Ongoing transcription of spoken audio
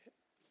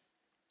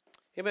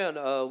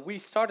Amen. We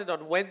started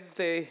on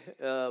Wednesday.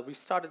 We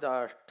started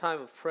our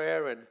time of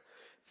prayer and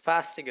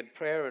fasting and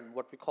prayer, and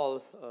what we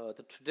call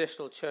the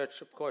traditional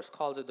church, of course,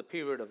 calls it the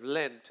period of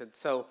Lent. And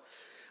so,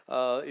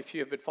 if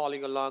you have been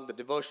following along, the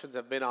devotions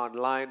have been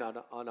online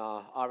on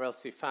our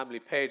RLC family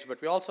page.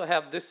 But we also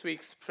have this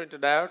week's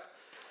printed out.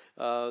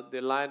 The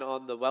line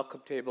on the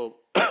welcome table,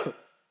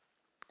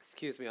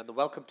 excuse me, on the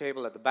welcome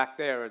table at the back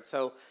there. And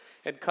so,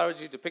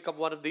 encourage you to pick up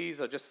one of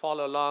these or just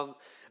follow along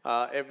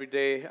every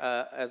day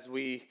as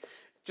we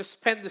just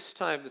spend this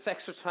time, this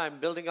extra time,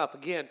 building up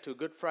again to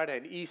Good Friday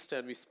and Easter,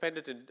 and we spend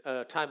it in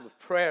a time of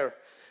prayer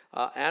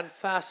and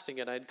fasting.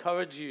 And I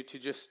encourage you to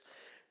just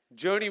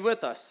journey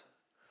with us.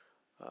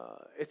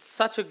 It's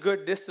such a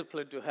good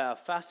discipline to have.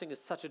 Fasting is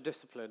such a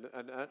discipline,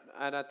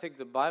 and I think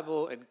the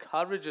Bible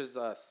encourages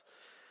us.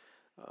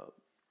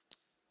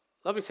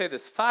 Let me say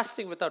this: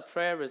 fasting without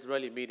prayer is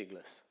really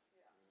meaningless.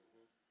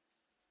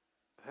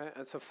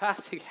 And so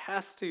fasting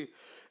has to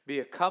be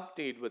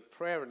accompanied with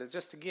prayer. And it's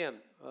just, again,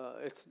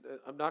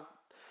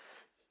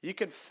 you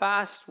can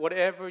fast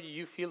whatever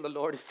you feel the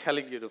Lord is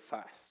telling you to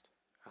fast.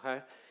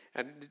 Okay?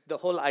 And the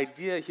whole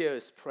idea here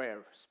is prayer,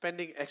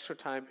 spending extra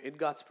time in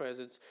God's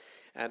presence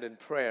and in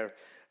prayer.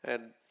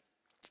 And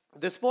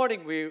this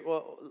morning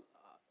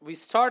we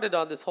started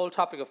on this whole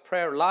topic of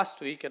prayer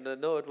last week, and I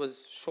know it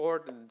was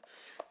short and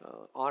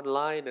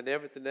online and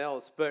everything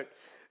else, but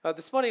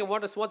this morning I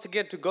want us once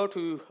again to go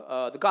to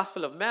the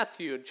Gospel of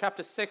Matthew in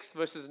chapter 6,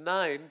 verses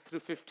 9 through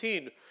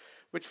 15,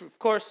 which of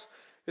course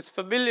is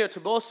familiar to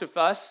most of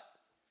us,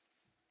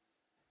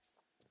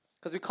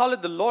 because we call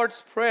it the Lord's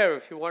Prayer,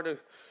 if you want to.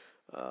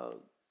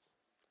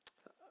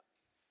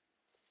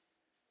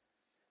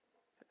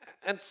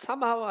 And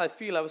somehow I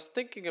was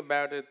thinking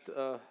about it,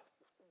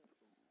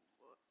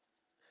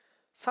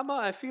 somehow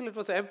I feel it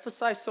was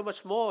emphasized so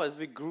much more as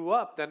we grew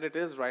up than it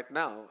is right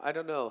now. I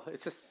don't know.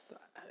 It's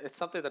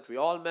something that we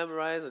all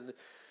memorize, and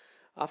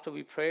after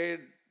we prayed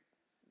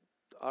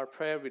our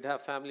prayer, we'd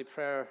have family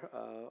prayer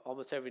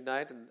almost every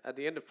night, and at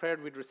the end of prayer,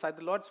 we'd recite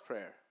the Lord's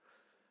Prayer.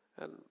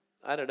 And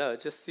I don't know,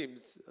 it just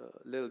seems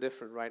a little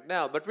different right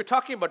now. But we're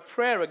talking about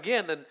prayer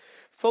again and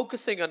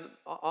focusing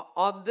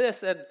on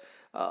this, and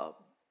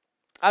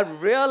I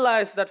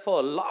realized that for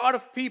a lot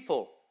of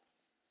people,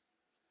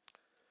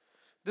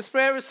 this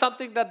prayer is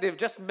something that they've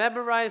just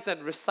memorized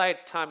and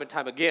recite time and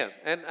time again.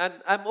 And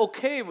I'm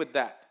okay with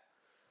that.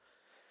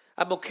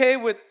 I'm okay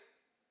with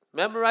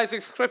memorizing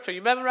scripture.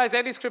 You memorize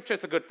any scripture,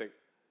 it's a good thing.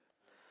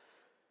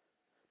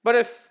 But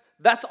if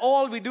that's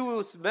all we do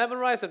is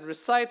memorize and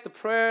recite the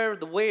prayer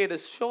the way it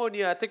is shown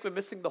here, I think we're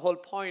missing the whole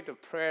point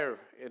of prayer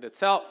in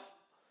itself.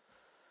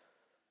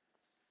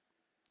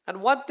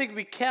 And one thing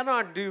we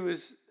cannot do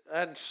is,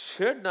 and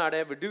should not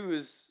ever do,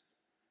 is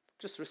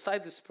just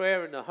recite this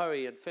prayer in a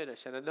hurry and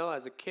finish. And I know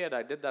as a kid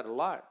I did that a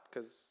lot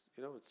because,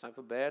 it's time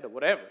for bed or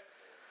whatever.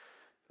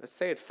 Let's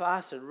say it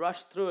fast and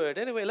rush through it.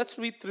 Anyway, let's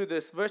read through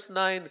this. Verse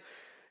 9,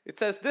 it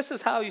says, "This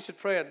is how you should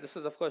pray." And this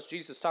is, of course,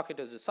 Jesus talking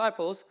to his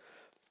disciples.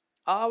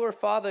 "Our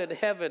Father in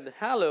heaven,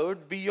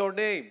 hallowed be your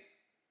name.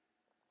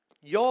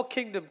 Your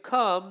kingdom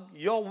come,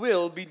 your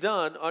will be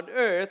done on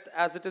earth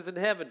as it is in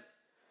heaven.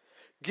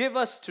 Give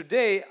us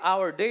today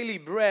our daily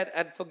bread,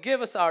 and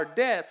forgive us our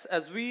debts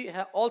as we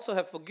also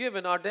have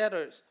forgiven our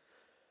debtors.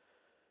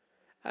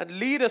 And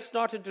lead us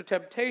not into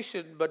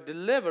temptation, but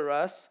deliver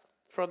us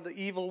from the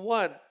evil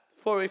one.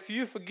 For if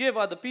you forgive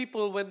other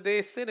people when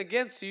they sin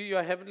against you,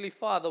 your heavenly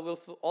Father will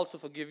also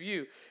forgive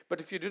you.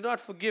 But if you do not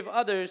forgive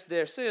others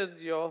their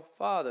sins, your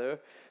Father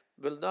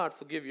will not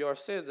forgive your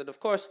sins." And of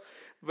course,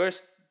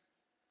 verse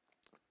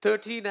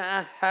 13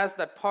 has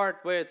that part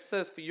where it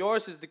says, "For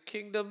yours is the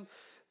kingdom,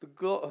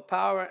 the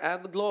power,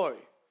 and the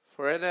glory,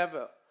 forever and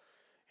ever.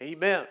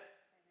 Amen."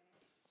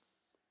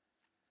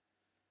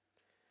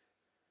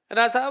 And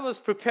as I was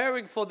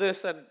preparing for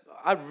this, and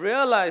I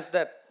realized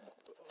that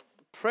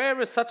prayer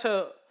is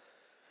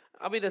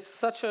it's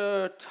such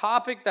a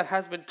topic that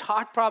has been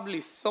taught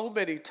probably so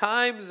many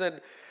times,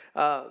 and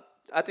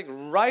I think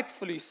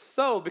rightfully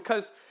so,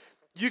 because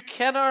you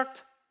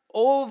cannot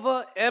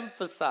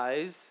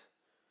overemphasize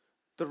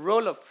the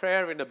role of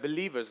prayer in a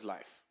believer's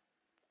life.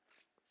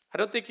 I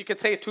don't think you can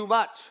say too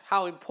much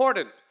how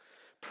important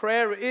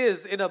prayer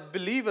is in a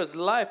believer's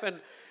life.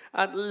 And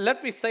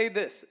let me say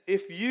this: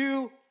 if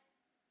you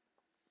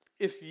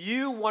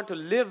want to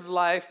live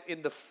life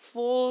in the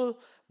full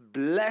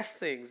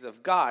blessings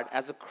of God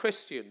as a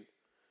Christian,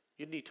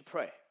 you need to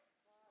pray.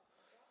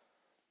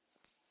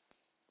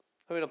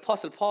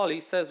 Apostle Paul, he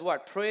says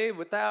what? Pray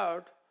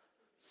without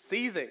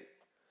ceasing.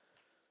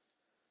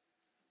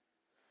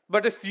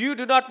 But if you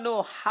do not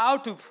know how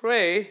to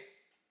pray,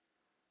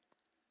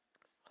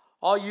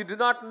 or you do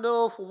not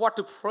know for what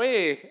to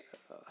pray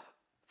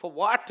for, or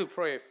what to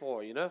pray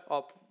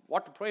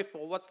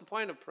for, what's the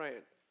point of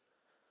praying?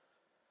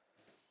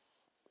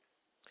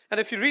 And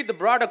if you read the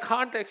broader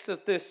context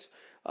of this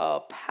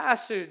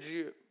passage,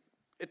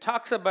 it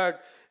talks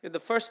about, in the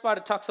first part,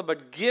 it talks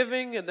about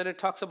giving, and then it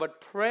talks about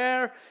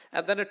prayer,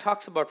 and then it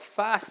talks about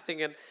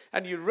fasting.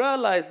 And you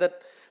realize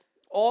that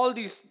all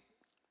these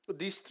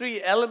these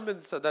three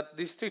elements,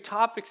 these three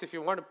topics, if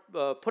you want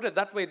to put it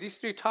that way, these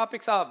three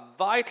topics are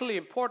vitally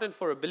important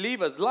for a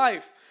believer's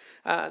life.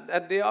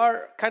 And they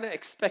are kind of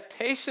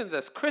expectations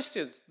as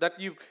Christians that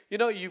you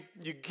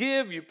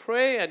give, you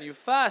pray, and you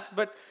fast.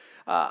 But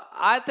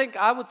I think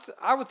I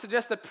would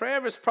suggest that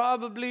prayer is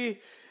probably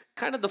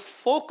kind of the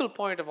focal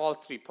point of all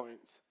 3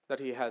 points that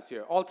he has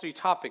here, all 3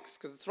 topics,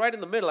 because it's right in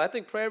the middle. I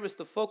think prayer is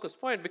the focus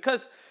point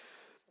because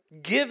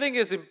giving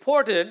is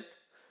important,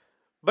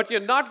 but you're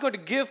not going to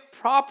give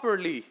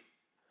properly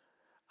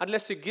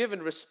unless you give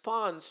in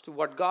response to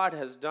what God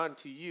has done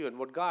to you and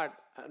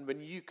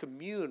when you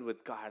commune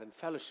with God and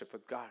fellowship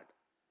with God.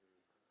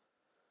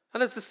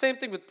 And it's the same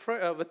thing with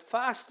prayer, with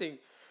fasting.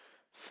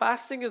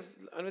 Fasting is,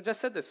 and I just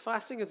said this,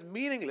 fasting is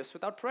meaningless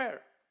without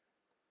prayer.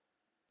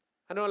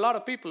 I know a lot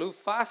of people who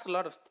fast a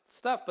lot of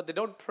stuff, but they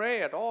don't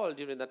pray at all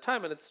during that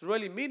time, and it's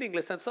really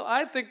meaningless. And so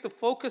I think the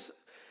focus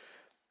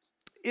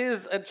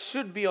is and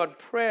should be on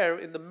prayer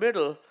in the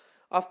middle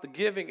of the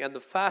giving and the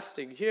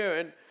fasting here.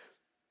 And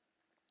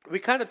we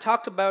kind of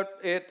talked about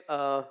it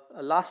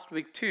last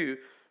week too.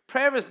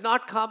 Prayer is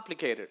not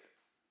complicated.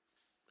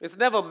 It's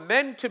never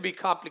meant to be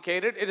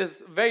complicated.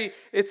 It's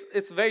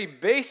very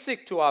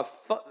basic to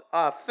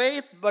our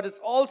faith, but it's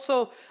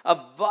also a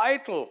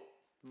vital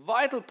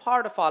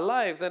part of our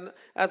lives. And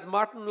as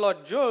Martin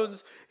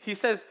Lloyd-Jones, he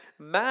says,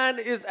 man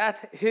is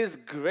at his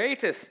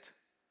greatest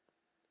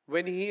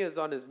when he is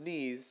on his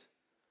knees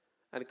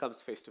and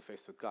comes face to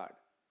face with God.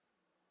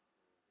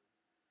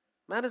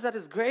 Man is at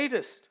his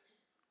greatest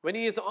when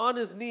he is on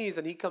his knees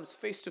and he comes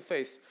face to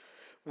face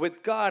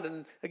with God.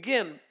 And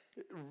again,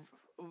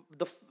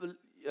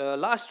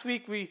 last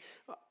week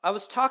I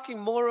was talking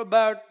more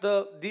about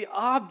the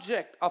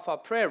object of our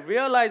prayer,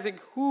 realizing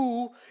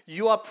who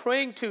you are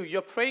praying to.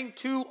 You're praying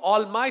to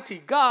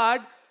Almighty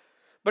God,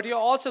 but you're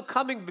also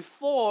coming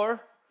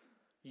before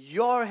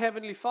your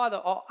Heavenly Father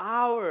or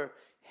our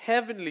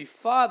Heavenly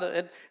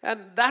Father. And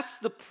that's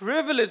the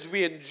privilege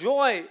we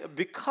enjoy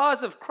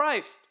because of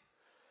Christ.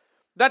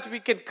 That we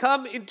can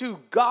come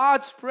into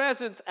God's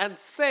presence and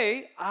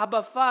say,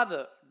 Abba,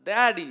 Father,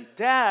 Daddy,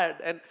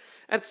 Dad, and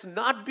it's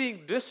not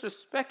being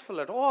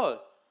disrespectful at all.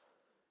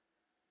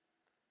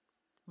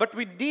 But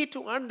we need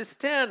to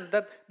understand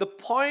that the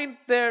point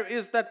there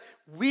is that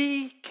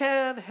we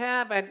can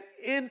have an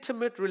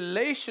intimate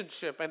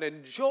relationship and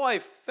enjoy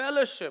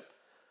fellowship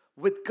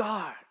with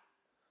God.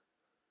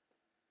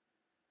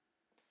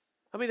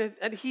 I mean,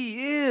 and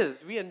He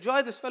is. We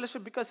enjoy this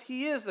fellowship because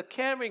He is the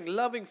caring,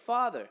 loving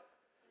Father.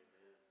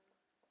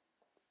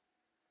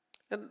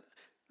 And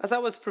as I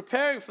was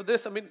preparing for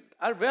this,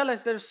 I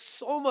realized there's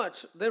so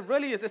much. There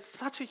really is. It's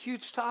such a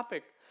huge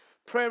topic.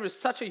 Prayer is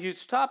such a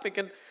huge topic.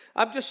 And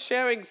I'm just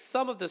sharing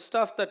some of the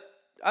stuff that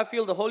I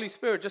feel the Holy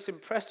Spirit just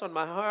impressed on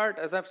my heart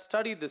as I've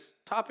studied this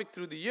topic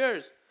through the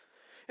years.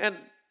 And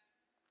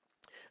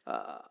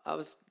I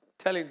was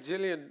telling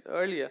Jillian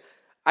earlier,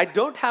 I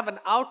don't have an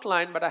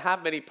outline, but I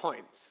have many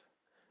points.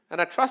 And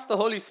I trust the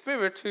Holy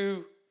Spirit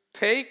to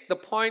take the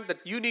point that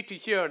you need to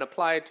hear and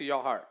apply it to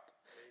your heart.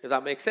 If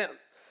that makes sense.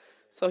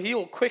 So He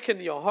will quicken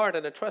your heart,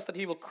 and I trust that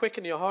He will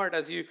quicken your heart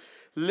as you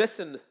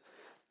listen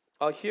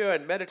or hear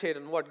and meditate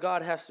on what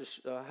God has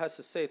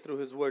to say through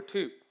His Word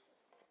too.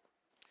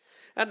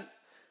 And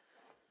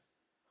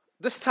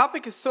this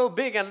topic is so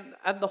big, and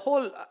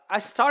I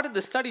started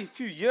the study a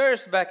few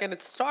years back, and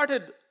it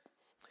started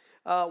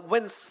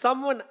when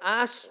someone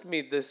asked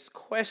me this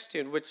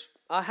question, which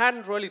I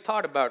hadn't really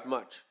thought about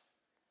much.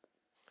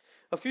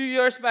 A few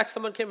years back,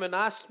 someone came and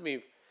asked me,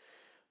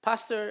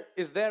 Pastor,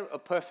 is there a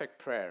perfect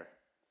prayer?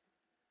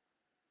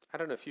 I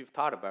don't know if you've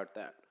thought about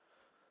that.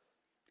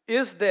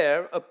 Is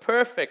there a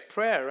perfect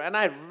prayer? And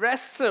I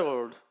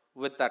wrestled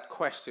with that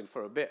question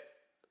for a bit.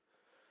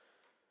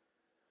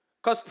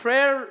 Because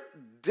prayer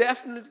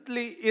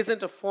definitely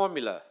isn't a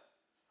formula.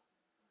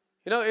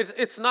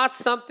 It's not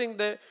something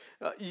that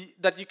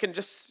you can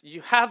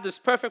you have this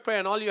perfect prayer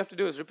and all you have to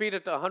do is repeat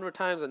it 100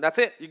 times and that's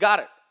it, you got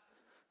it.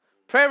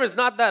 Prayer is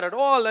not that at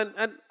all.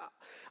 And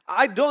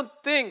I don't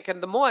think,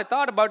 and the more I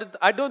thought about it,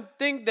 I don't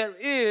think there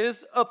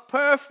is a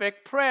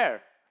perfect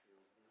prayer.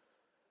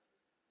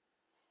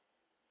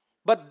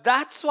 But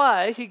that's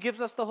why He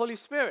gives us the Holy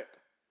Spirit.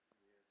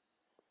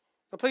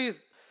 Now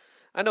please,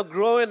 I know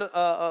growing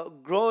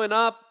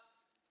up,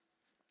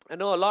 I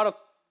know a lot of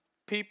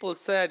people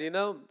said,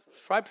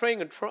 try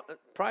praying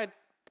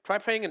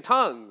in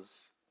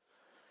tongues.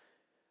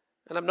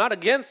 And I'm not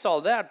against all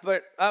that,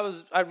 but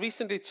I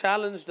recently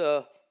challenged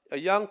a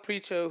young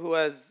preacher who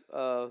was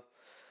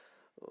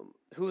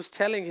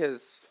telling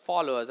his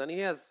followers, and he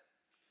has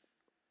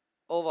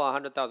over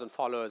 100,000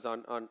 followers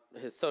on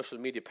his social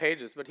media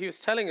pages, but he was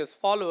telling his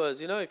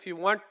followers, if you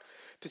want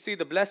to see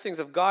the blessings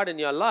of God in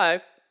your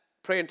life,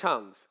 pray in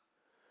tongues.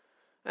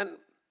 And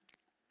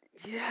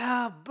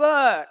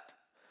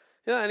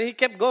and he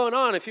kept going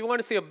on. If you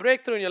want to see a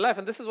breakthrough in your life,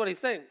 and this is what he's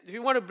saying, if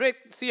you want to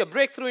see a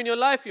breakthrough in your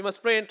life, you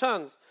must pray in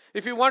tongues.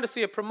 If you want to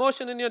see a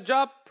promotion in your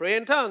job, pray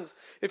in tongues.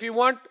 If you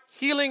want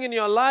healing in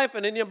your life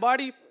and in your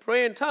body,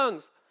 pray in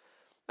tongues.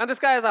 And this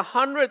guy has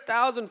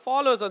 100,000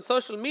 followers on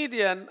social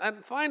media.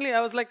 And finally, I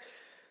was like,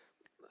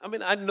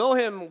 I know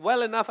him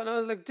well enough. And I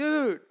was like,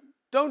 dude,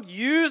 don't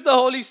use the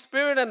Holy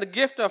Spirit and the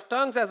gift of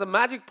tongues as a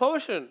magic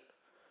potion.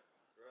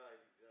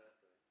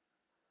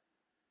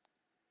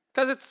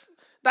 Because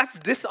that's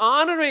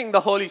dishonoring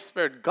the Holy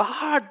Spirit.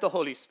 Guard the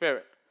Holy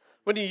Spirit.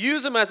 When you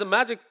use him as a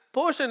magic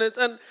potion,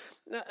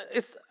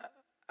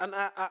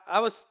 I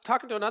was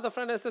talking to another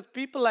friend. I said,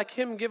 people like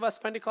him give us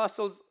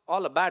Pentecostals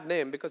all a bad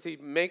name because he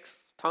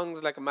makes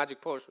tongues like a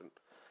magic potion.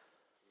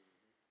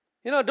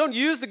 Don't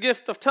use the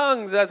gift of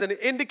tongues as an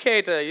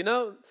indicator,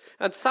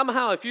 And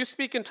somehow, if you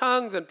speak in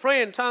tongues and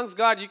pray in tongues,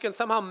 God, you can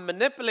somehow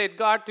manipulate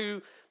God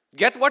to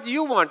get what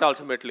you want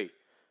ultimately.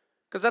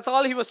 Because that's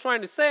all he was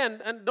trying to say.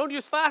 And don't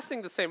use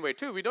fasting the same way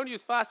too. We don't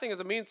use fasting as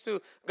a means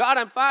to, God,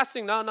 I'm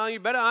fasting now. Now you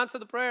better answer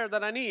the prayer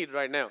that I need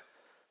right now.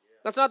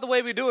 That's not the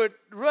way we do it,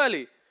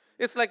 really.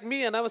 It's like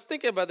me, and I was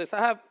thinking about this. I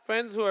have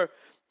friends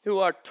who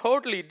are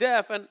totally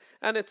deaf, and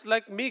it's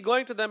like me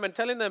going to them and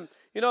telling them,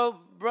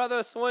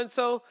 brother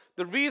so-and-so,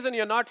 the reason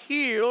you're not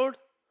healed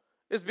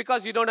is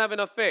because you don't have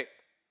enough faith.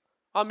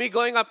 Or me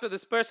going up to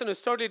this person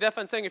who's totally deaf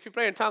and saying, if you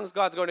pray in tongues,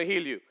 God's going to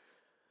heal you.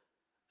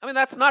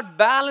 That's not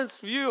balanced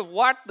view of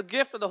what the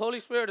gift of the Holy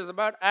Spirit is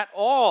about at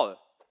all.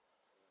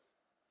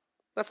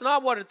 That's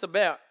not what it's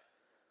about.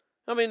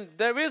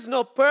 There is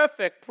no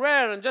perfect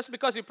prayer, and just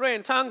because you pray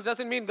in tongues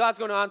doesn't mean God's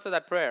going to answer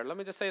that prayer. Let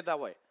me just say it that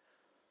way.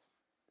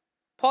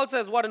 Paul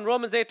says what in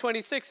Romans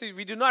 8:26,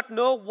 we do not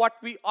know what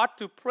we ought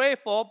to pray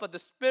for, but the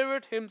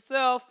Spirit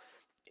himself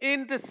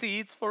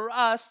intercedes for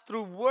us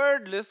through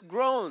wordless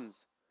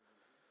groans.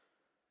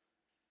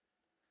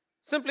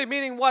 Simply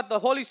meaning what? The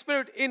Holy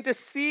Spirit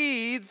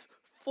intercedes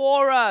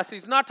for us.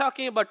 He's not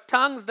talking about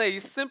tongues there.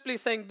 He's simply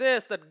saying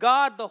this, that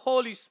God, the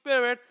Holy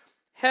Spirit,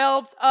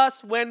 helps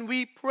us when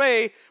we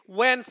pray.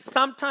 When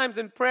sometimes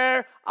in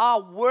prayer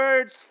our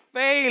words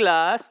fail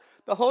us,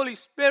 the Holy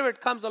Spirit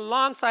comes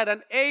alongside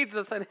and aids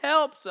us and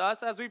helps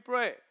us as we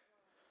pray. Amen.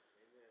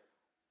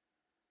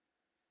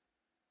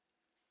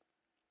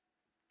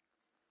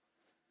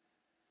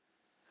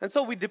 And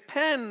so we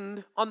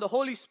depend on the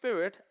Holy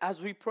Spirit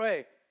as we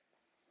pray.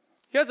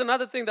 Here's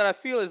another thing that I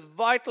feel is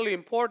vitally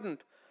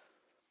important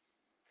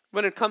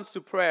when it comes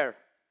to prayer.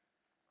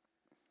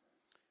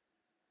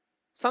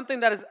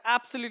 Something that is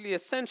absolutely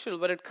essential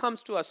when it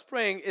comes to us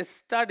praying is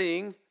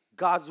studying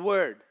God's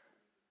Word.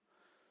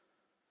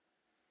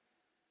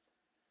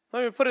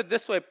 Let me put it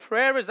this way.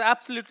 Prayer is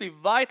absolutely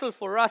vital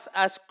for us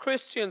as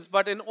Christians,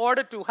 but in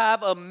order to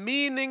have a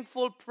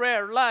meaningful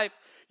prayer life,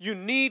 you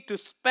need to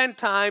spend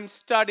time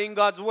studying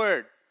God's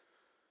Word.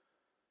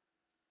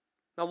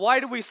 Now, why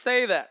do we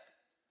say that?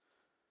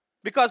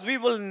 Because we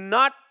will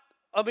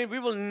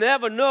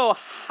never know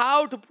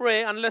how to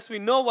pray unless we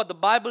know what the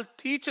Bible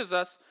teaches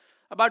us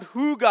about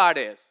who God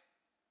is.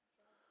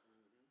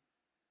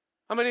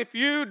 If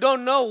you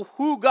don't know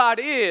who God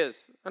is,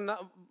 and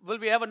will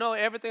we ever know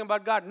everything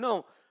about God?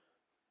 No.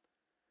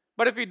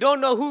 But if we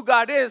don't know who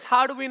God is,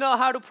 how do we know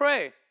how to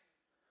pray?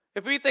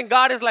 If we think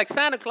God is like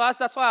Santa Claus,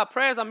 that's why our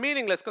prayers are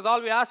meaningless, because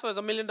all we ask for is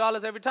 $1 million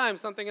every time,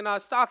 something in our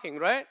stocking,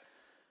 right?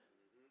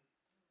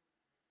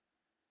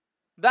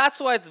 That's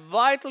why it's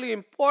vitally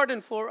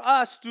important for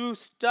us to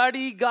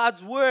study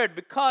God's Word,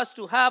 because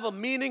to have a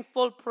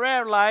meaningful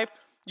prayer life,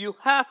 you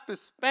have to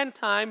spend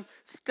time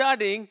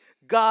studying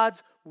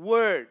God's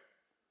Word.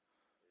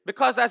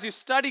 Because as you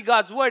study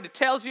God's Word, it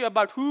tells you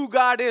about who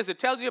God is. It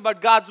tells you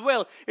about God's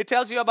will. It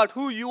tells you about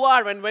who you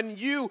are. And when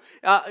your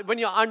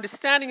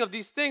understanding of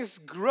these things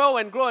grow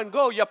and grow and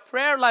grow, your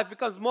prayer life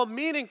becomes more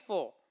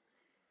meaningful.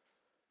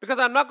 Because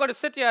I'm not going to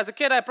sit here as a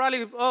kid.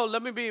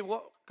 Let me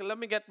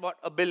get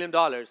 $1 billion.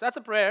 That's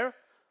a prayer.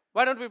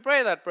 Why don't we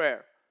pray that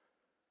prayer?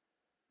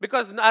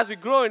 Because as we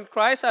grow in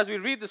Christ, as we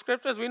read the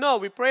scriptures, we know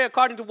we pray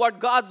according to what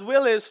God's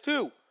will is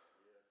too.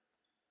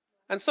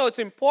 And so it's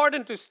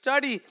important to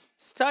study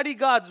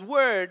God's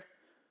Word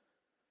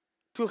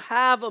to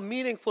have a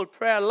meaningful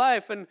prayer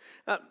life. And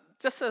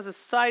just as a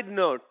side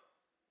note,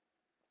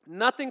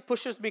 nothing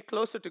pushes me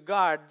closer to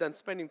God than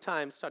spending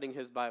time studying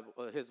His Bible,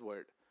 His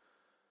Word.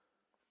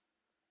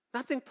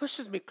 Nothing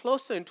pushes me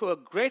closer into a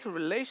greater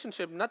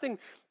relationship. Nothing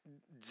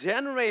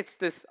generates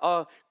this,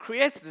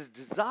 creates this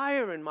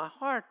desire in my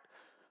heart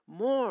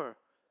more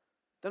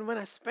than when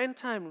I spend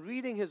time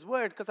reading His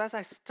Word. Because as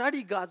I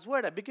study God's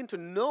Word, I begin to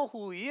know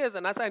who He is.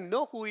 And as I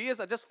know who He is,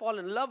 I just fall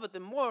in love with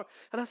Him more.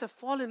 And as I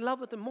fall in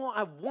love with Him more,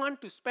 I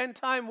want to spend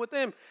time with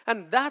Him.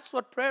 And that's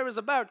what prayer is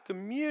about,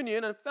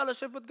 communion and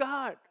fellowship with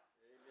God.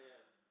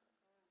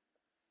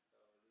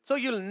 So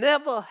you'll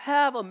never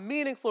have a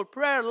meaningful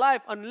prayer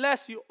life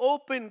unless you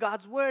open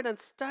God's Word and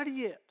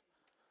study it.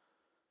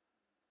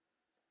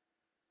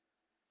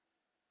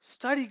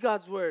 Study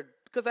God's Word.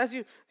 Because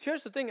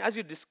here's the thing, as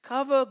you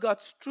discover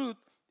God's truth,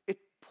 it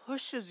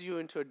pushes you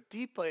into a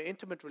deeper,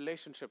 intimate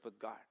relationship with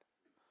God.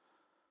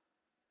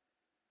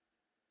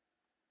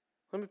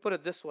 Let me put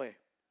it this way.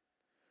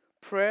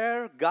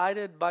 Prayer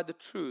guided by the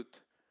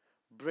truth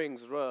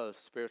brings real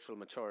spiritual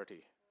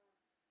maturity.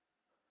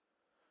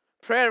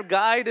 Prayer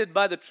guided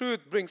by the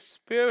truth brings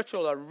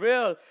spiritual or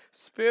real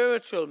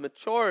spiritual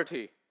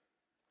maturity.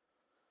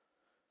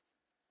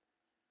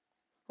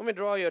 Let me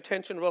draw your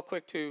attention real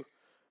quick to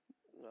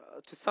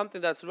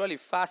something that's really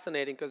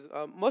fascinating, because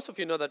most of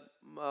you know that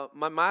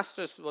my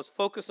master's was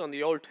focused on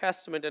the Old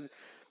Testament,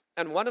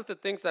 and one of the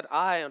things that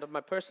out of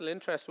my personal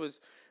interest, was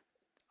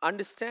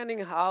understanding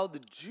how the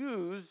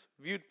Jews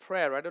viewed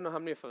prayer. I don't know how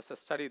many of us have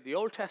studied the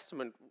Old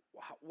Testament.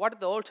 What did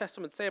the Old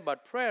Testament say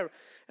about prayer?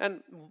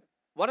 And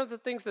one of the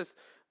things that's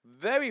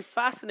very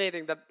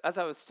fascinating that as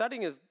I was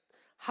studying is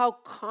how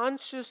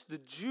conscious the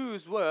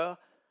Jews were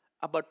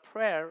about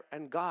prayer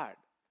and God.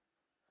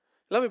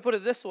 Let me put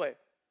it this way.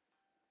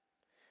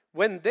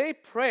 When they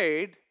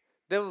prayed,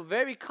 they were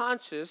very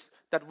conscious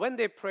that when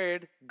they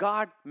prayed,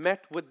 God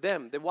met with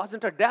them. There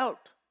wasn't a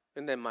doubt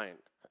in their mind.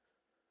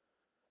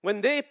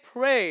 When they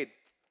prayed,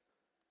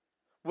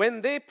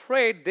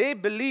 they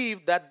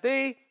believed that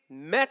they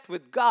met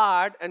with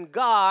God and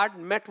God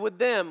met with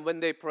them when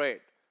they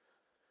prayed.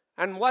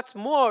 And what's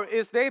more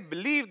is they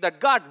believed that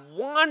God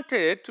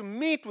wanted to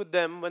meet with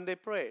them when they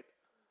prayed.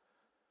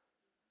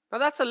 Now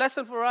that's a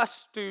lesson for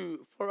us to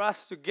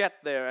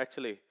get there,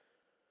 actually.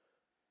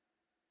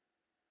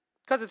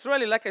 Because it's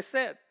really, like I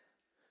said,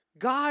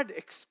 God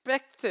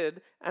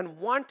expected and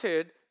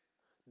wanted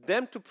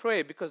them to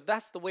pray because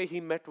that's the way He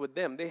met with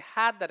them. They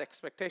had that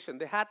expectation.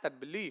 They had that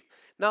belief.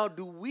 Now,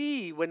 do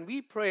we, when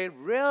we pray,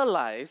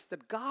 realize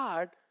that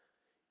God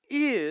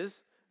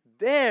is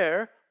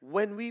there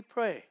when we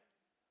pray?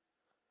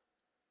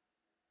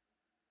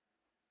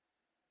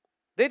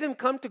 They didn't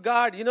come to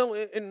God,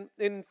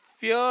 in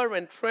fear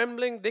and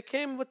trembling. They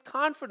came with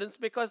confidence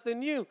because they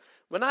knew,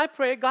 when I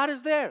pray, God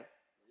is there.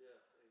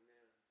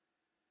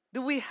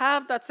 Do we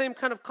have that same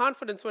kind of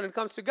confidence when it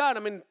comes to God? I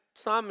mean,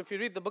 if you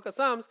read the book of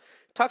Psalms,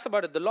 it talks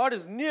about it. The Lord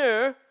is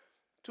near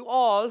to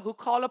all who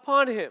call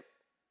upon Him.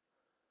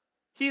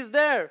 He's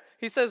there.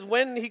 He says,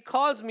 when He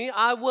calls me,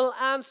 I will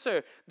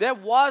answer. There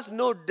was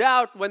no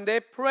doubt when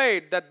they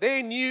prayed that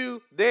they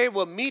knew they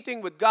were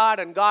meeting with God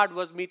and God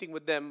was meeting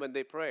with them when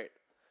they prayed.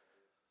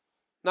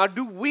 Now,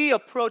 do we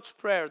approach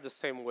prayer the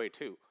same way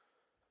too?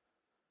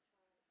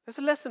 There's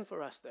a lesson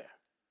for us there.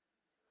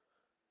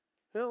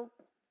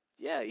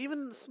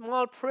 Even a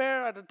small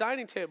prayer at a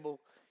dining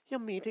table, you're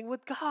meeting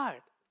with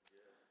God.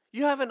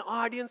 You have an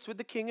audience with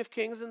the King of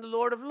Kings and the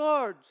Lord of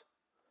Lords.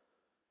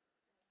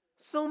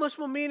 So much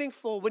more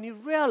meaningful when you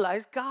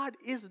realize God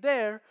is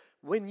there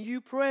when you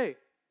pray. Amen.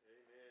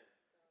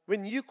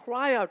 When you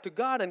cry out to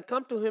God and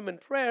come to Him in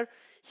prayer,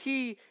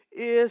 He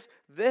is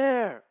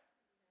there.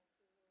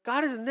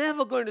 God is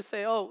never going to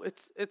say, oh,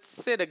 it's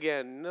Sid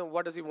again.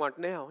 What does he want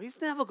now? He's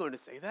never going to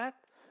say that.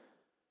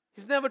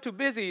 He's never too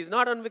busy. He's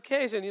not on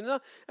vacation,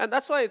 And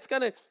that's why it's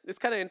kind of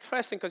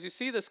interesting, because you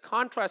see this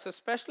contrast,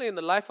 especially in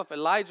the life of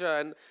Elijah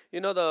and,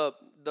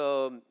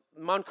 the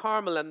Mount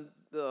Carmel and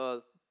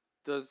the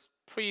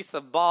priests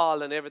of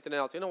Baal and everything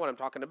else. You know what I'm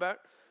talking about?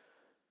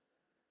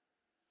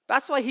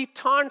 That's why he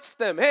taunts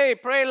them. Hey,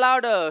 pray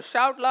louder,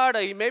 shout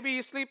louder. Maybe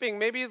he's sleeping.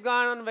 Maybe he's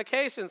gone on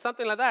vacation,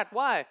 something like that.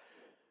 Why?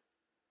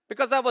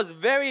 Because that was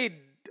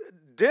very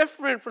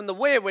different from the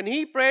way when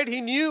he prayed,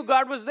 he knew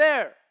God was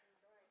there.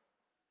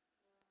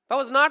 That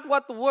was not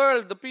what the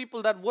world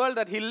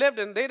that he lived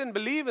in, they didn't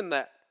believe in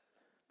that.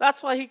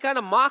 That's why he kind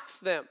of mocks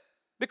them.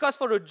 Because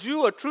for a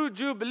true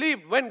Jew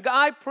believed, when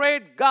I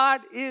prayed,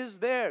 God is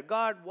there.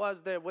 God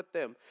was there with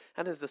them.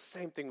 And it's the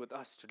same thing with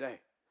us today.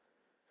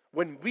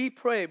 When we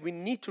pray, we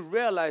need to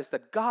realize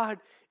that God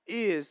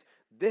is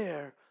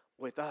there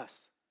with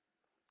us.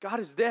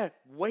 God is there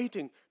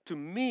waiting to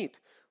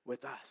meet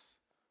with us.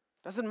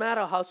 Doesn't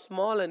matter how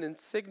small and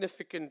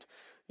insignificant,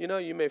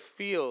 you may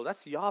feel.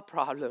 That's your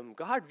problem.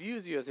 God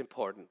views you as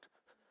important.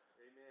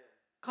 Amen.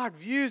 God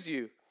views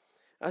you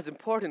as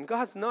important.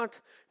 God's not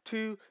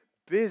too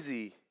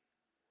busy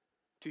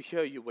to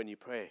hear you when you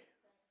pray.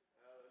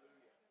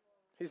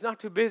 He's not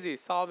too busy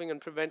solving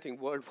and preventing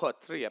World War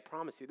III. I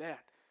promise you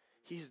that.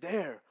 He's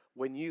there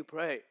when you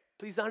pray.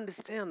 Please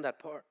understand that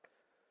part.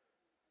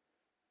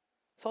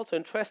 It's also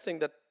interesting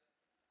that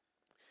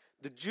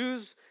the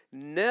Jews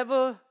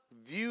never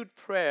viewed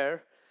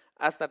prayer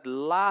as that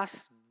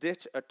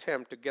last-ditch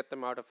attempt to get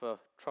them out of a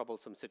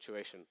troublesome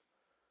situation.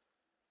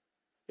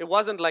 It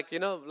wasn't like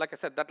I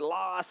said, that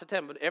last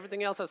attempt, but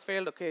everything else has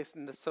failed. Okay,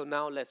 so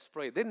now let's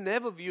pray. They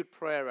never viewed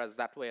prayer as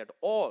that way at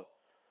all.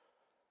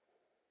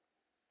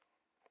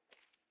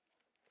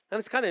 And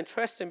it's kind of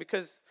interesting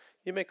because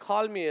you may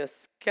call me a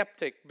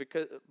skeptic,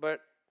 but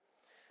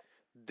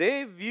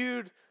they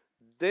viewed,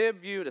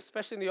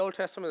 especially in the Old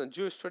Testament and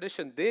Jewish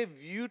tradition, they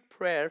viewed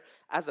prayer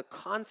as a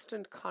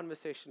constant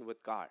conversation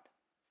with God.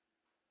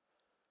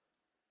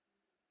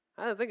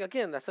 And I think,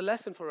 again, that's a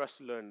lesson for us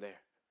to learn there.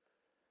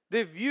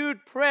 They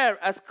viewed prayer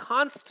as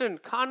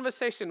constant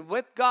conversation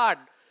with God.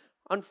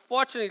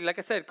 Unfortunately, like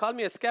I said, call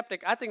me a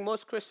skeptic. I think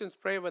most Christians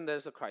pray when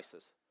there's a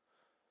crisis.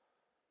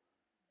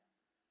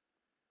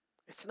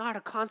 It's not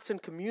a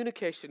constant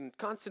communication,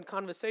 constant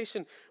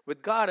conversation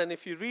with God. And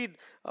if you read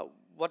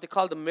what they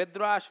call the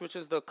Midrash, which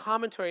is the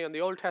commentary on the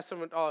Old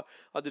Testament, or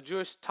the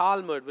Jewish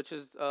Talmud, which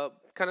is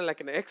kind of like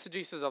an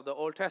exegesis of the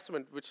Old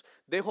Testament, which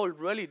they hold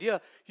really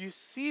dear, you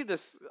see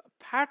this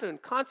pattern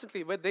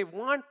constantly where they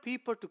want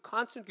people to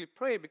constantly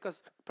pray,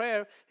 because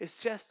prayer is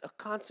just a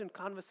constant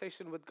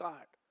conversation with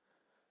God.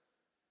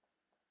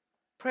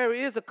 Prayer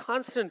is a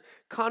constant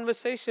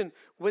conversation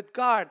with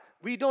God.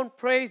 We don't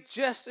pray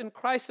just in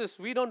crisis.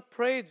 We don't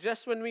pray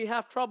just when we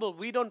have trouble.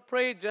 We don't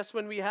pray just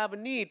when we have a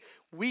need.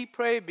 We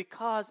pray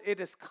because it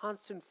is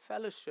constant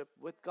fellowship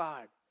with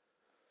God.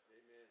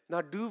 Amen.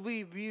 Now, do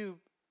we view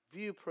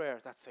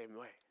prayer that same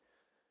way?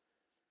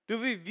 Do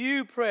we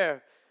view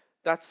prayer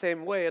that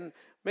same way? And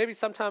maybe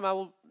sometime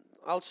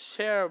I'll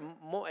share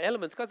more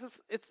elements,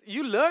 because it's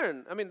you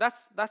learn. I mean,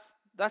 that's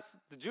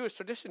the Jewish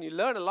tradition. You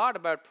learn a lot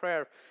about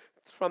prayer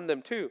from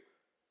them too.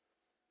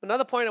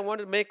 Another point I want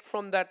to make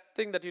from that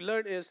thing that you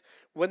learned is,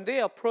 when they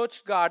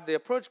approach God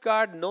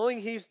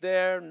knowing He's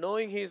there,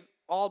 knowing He's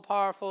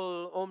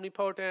all-powerful,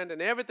 omnipotent,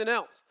 and everything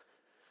else.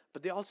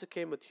 But they also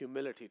came with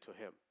humility to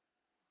Him.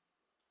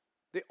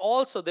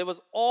 There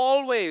was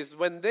always,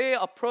 when they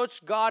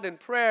approached God in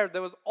prayer,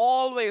 there was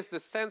always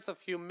this sense of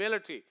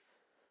humility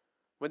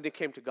when they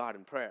came to God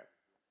in prayer.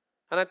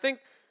 And I think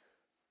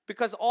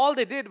because all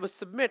they did was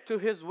submit to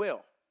His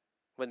will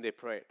when they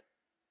prayed.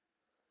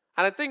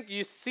 And I think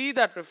you see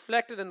that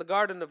reflected in the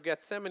Garden of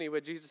Gethsemane,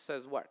 where Jesus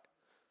says what?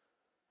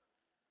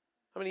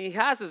 I mean, He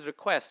has His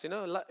request,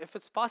 if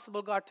it's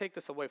possible, God, take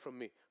this away from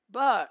me.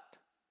 But,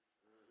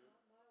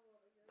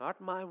 not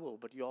my will,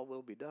 but your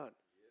will be done.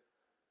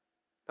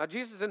 Now,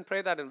 Jesus didn't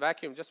pray that in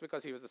vacuum just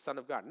because He was the Son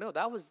of God. No,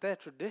 that was their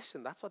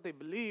tradition. That's what they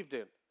believed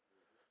in.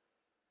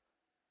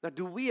 Now,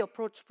 do we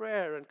approach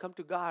prayer and come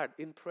to God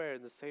in prayer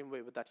in the same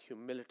way, with that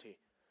humility?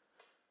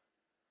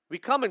 We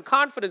come in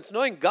confidence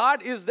knowing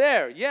God is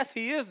there. Yes,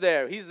 He is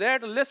there. He's there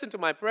to listen to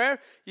my prayer.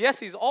 Yes,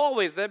 He's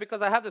always there,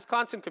 because I have this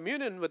constant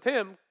communion with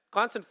Him,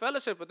 constant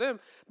fellowship with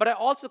Him. But I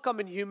also come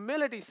in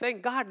humility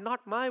saying, God,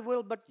 not my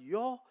will, but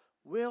your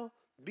will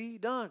be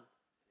done.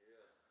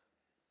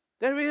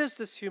 Yeah. There is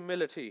this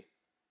humility.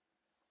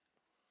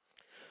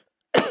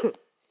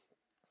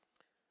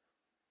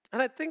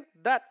 And I think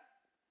that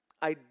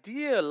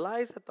idea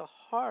lies at the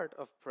heart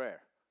of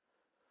prayer.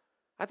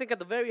 I think at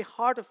the very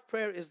heart of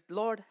prayer is,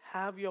 Lord,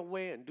 have your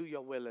way and do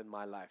your will in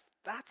my life.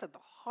 That's at the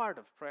heart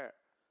of prayer.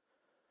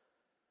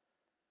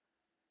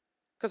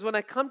 Because when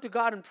I come to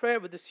God in prayer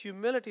with this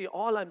humility,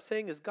 all I'm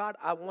saying is, God,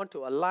 I want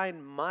to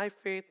align my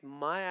faith,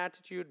 my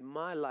attitude,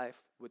 my life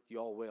with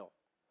your will.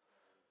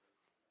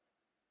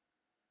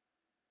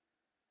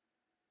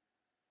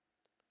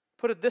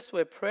 Put it this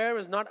way, prayer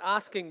is not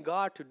asking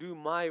God to do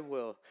my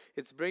will.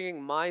 It's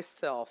bringing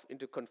myself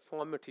into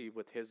conformity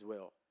with His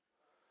will.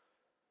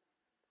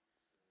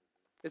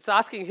 It's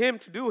asking Him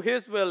to do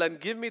His will and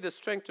give me the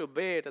strength to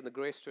obey it and the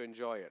grace to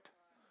enjoy it.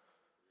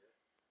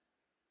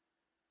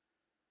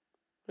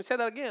 Let me say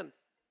that again.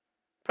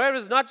 Prayer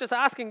is not just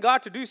asking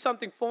God to do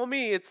something for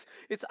me. It's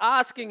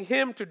asking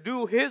Him to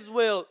do His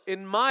will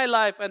in my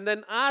life, and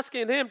then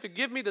asking Him to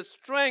give me the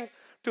strength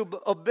to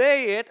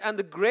obey it and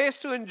the grace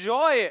to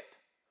enjoy it.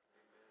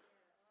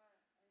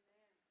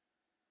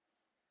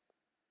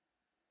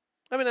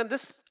 I mean, and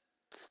this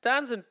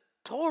stands in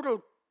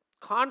total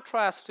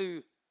contrast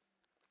to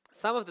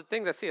some of the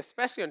things I see,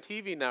 especially on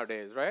TV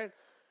nowadays, right?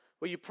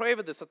 Where you pray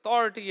with this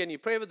authority and you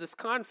pray with this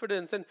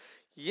confidence. And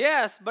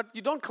yes, but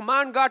you don't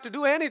command God to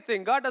do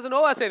anything. God doesn't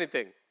owe us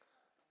anything.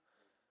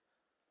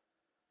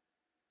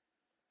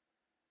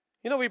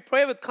 We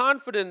pray with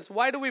confidence.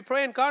 Why do we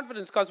pray in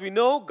confidence? Because we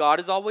know God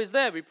is always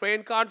there. We pray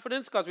in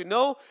confidence because we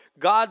know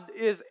God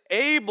is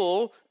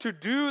able to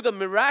do the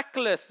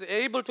miraculous,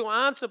 able to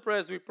answer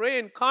prayers. We pray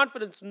in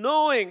confidence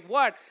knowing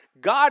what?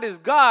 God is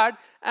God,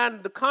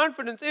 and the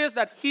confidence is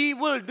that He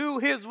will do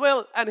His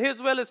will, and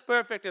His will is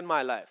perfect in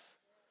my life.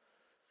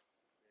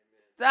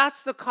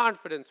 That's the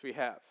confidence we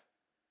have.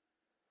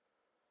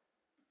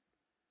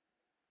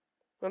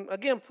 And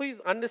again,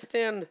 please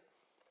understand,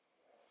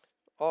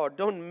 or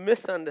don't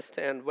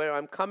misunderstand where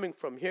I'm coming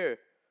from here.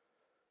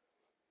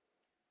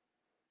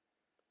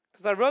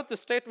 Because I wrote the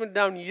statement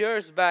down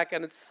years back,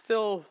 and it's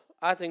still,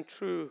 I think,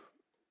 true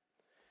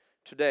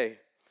today.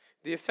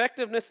 The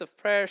effectiveness of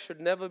prayer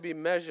should never be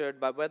measured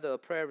by whether a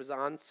prayer is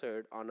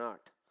answered or not.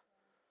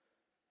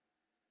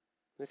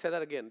 Let me say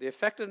that again. The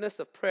effectiveness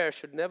of prayer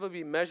should never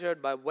be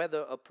measured by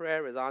whether a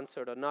prayer is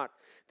answered or not.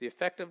 The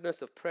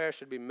effectiveness of prayer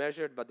should be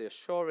measured by the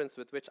assurance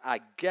with which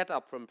I get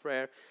up from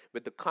prayer,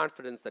 with the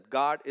confidence that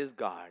God is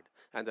God.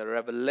 And the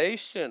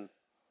revelation,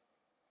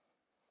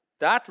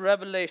 that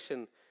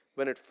revelation,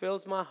 when it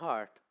fills my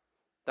heart,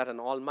 that an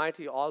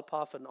almighty,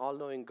 all-powerful, and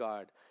all-knowing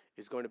God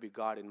is going to be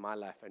God in my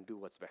life and do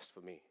what's best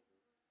for me.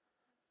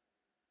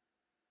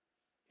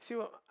 See,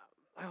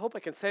 I hope I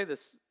can say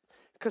this,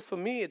 because for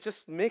me, it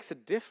just makes a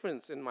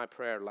difference in my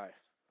prayer life.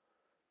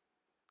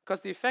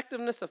 Because the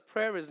effectiveness of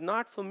prayer is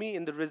not for me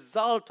in the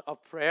result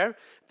of prayer.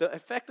 The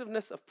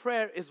effectiveness of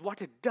prayer is what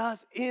it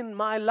does in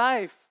my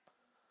life.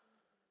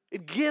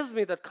 It gives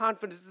me that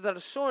confidence, that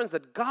assurance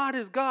that God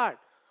is God,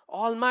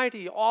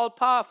 almighty,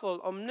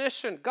 all-powerful,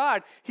 omniscient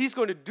God. He's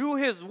going to do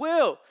His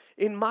will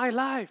in my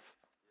life.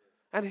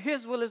 And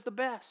His will is the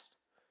best.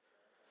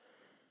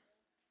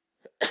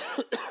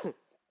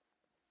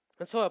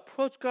 And so I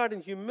approach God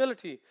in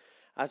humility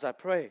as I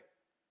pray.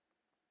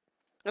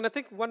 And I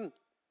think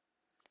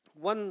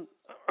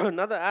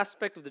another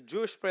aspect of the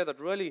Jewish prayer that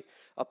really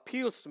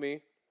appeals to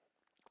me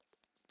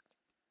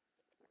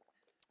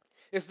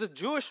is the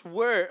Jewish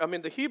word,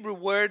 the Hebrew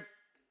word,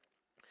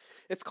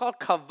 it's called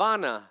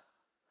kavana.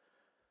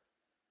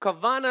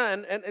 Kavana,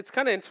 and it's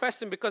kind of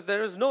interesting because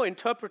there is no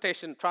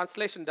interpretation,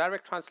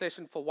 direct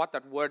translation for what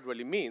that word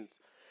really means.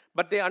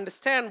 But they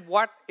understand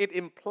what it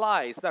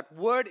implies. That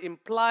word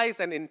implies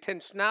an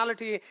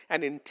intentionality,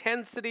 an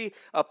intensity,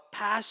 a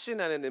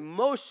passion, and an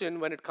emotion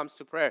when it comes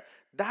to prayer.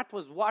 That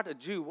was what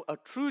a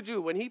true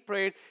Jew, when he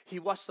prayed, he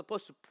was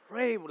supposed to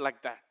pray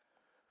like that.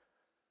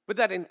 With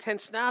that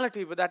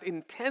intentionality, with that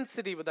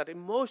intensity, with that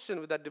emotion,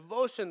 with that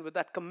devotion, with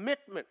that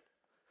commitment.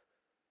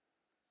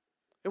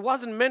 It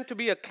wasn't meant to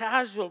be a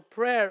casual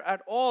prayer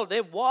at all.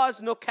 There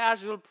was no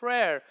casual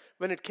prayer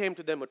when it came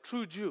to them, a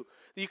true Jew.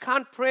 You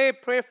can't pray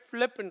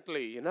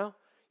flippantly, you know.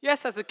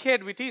 Yes, as a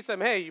kid, we teach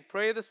them, hey, you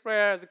pray this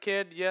prayer as a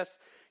kid. Yes,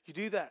 you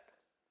do that.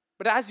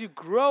 But as you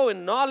grow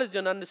in knowledge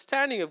and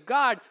understanding of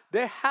God,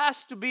 there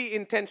has to be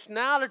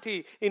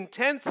intentionality,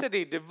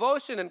 intensity,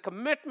 devotion, and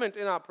commitment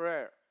in our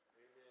prayer.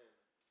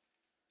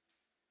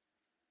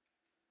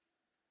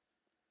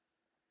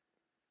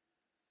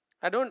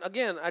 I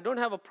don't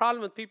have a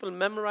problem with people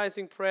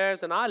memorizing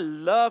prayers, and I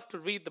love to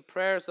read the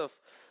prayers of,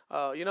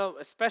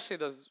 especially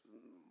those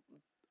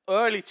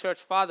early church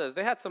fathers.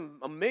 They had some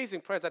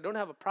amazing prayers. I don't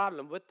have a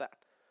problem with that.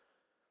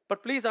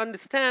 But please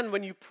understand,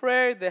 when you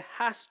pray, there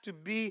has to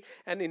be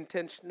an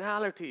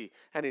intentionality,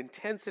 an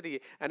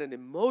intensity, and an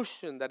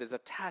emotion that is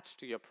attached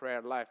to your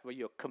prayer life, where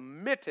you're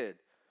committed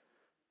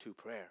to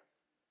prayer.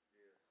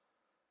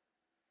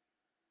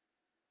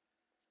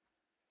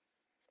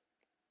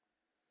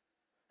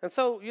 And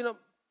so,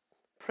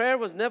 prayer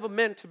was never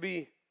meant to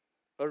be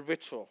a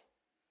ritual,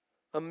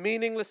 a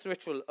meaningless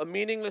ritual, a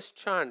meaningless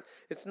chant.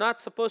 It's not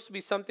supposed to be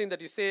something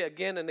that you say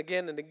again and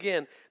again and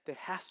again. There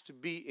has to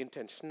be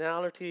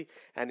intentionality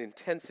and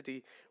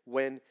intensity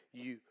when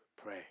you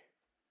pray.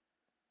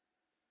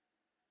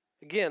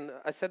 Again,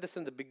 I said this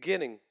in the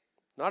beginning,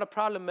 not a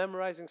problem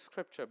memorizing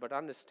scripture, but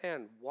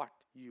understand what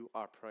you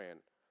are praying.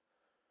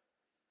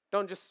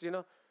 Don't just,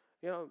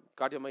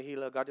 God, you're my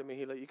healer, God, you're my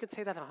healer. You can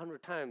say that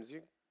 100 times.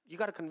 You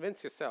got to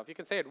convince yourself. You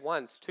can say it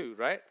once too,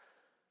 right?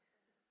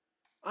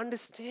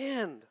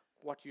 Understand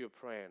what you're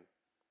praying.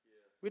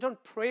 We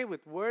don't pray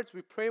with words,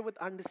 we pray with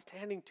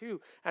understanding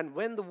too. And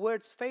when the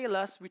words fail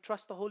us, we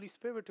trust the Holy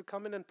Spirit to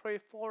come in and pray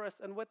for us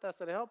and with us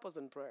and help us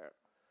in prayer.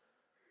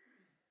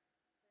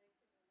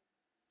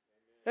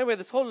 Anyway,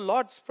 this whole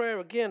Lord's Prayer,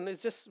 again,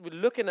 is just, we're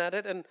looking at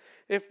it, and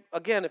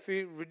if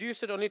we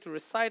reduce it only to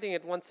reciting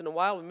it once in a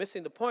while, we're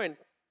missing the point.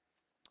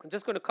 I'm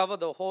just going to cover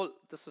the whole,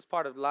 this was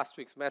part of last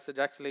week's message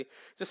actually,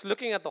 just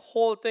looking at the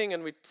whole thing,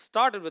 and we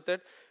started with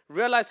it,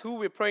 realize who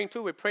we're praying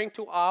to. We're praying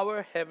to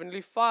our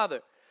Heavenly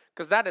Father,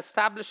 because that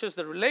establishes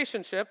the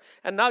relationship,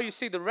 and now you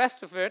see the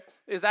rest of it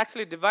is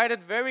actually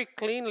divided very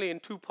cleanly in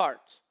two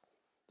parts.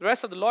 The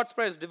rest of the Lord's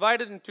Prayer is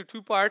divided into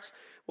two parts.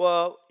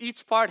 Well,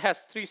 each part has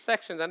 3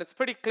 sections, and it's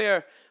pretty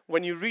clear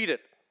when you read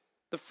it.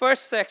 The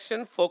first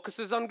section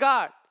focuses on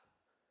God.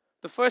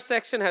 The first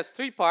section has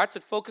 3 parts.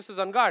 It focuses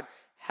on God.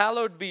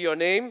 Hallowed be your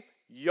name,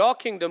 your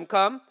kingdom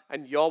come,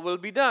 and your will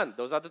be done.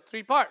 Those are the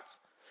 3 parts.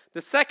 The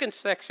second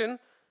section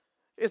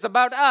is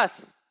about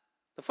us.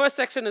 The first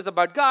section is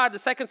about God. The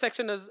second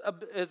section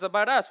is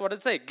about us. What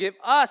does it say? Give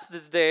us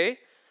this day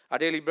our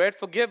daily bread.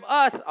 Forgive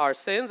us our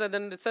sins. And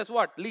then it says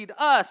what? Lead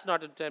us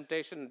not into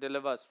temptation and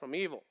deliver us from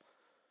evil.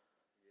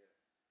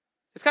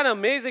 It's kind of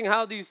amazing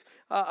how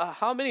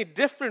how many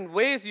different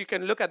ways you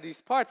can look at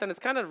these parts. And it's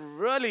kind of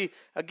really,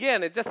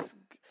 again,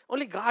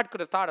 only God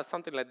could have thought of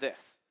something like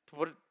this.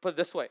 Put it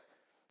this way.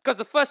 Because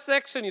the first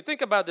section, you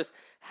think about this,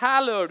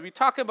 hallowed, we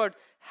talk about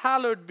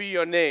hallowed be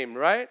your name,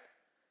 right?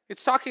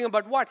 It's talking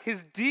about what?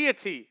 His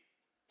deity.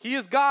 He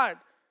is God.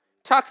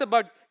 It talks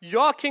about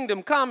your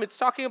kingdom come. It's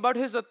talking about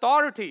his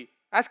authority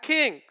as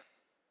king.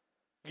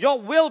 Your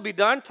will be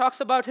done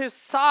talks about his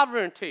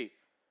sovereignty.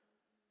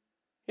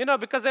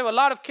 Because there were a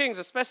lot of kings,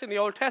 especially in the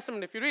Old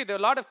Testament, if you read, there were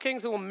a lot of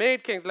kings who were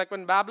made kings. Like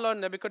when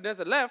Babylon,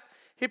 Nebuchadnezzar left,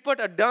 he put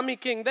a dummy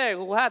king there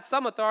who had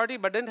some authority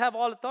but didn't have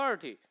all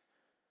authority.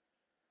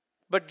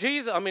 But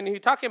Jesus, you're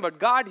talking about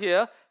God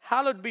here.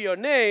 Hallowed be your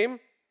name.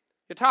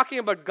 You're talking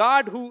about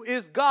God who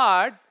is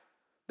God.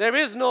 There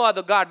is no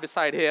other God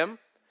beside him.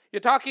 You're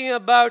talking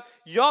about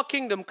your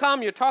kingdom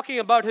come. You're talking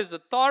about his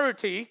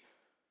authority.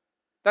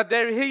 That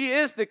he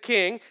is the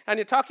king. And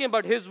you're talking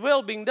about his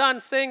will being done.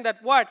 Saying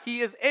that what?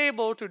 He is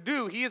able to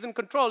do. He is in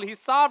control. He's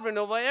sovereign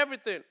over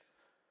everything.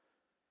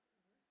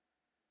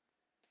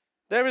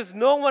 There is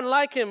no one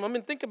like him.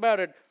 Think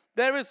about it.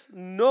 There is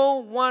no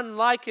one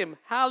like him.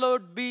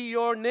 Hallowed be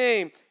your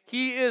name.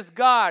 He is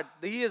God.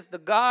 He is the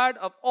God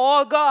of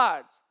all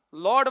gods.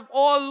 Lord of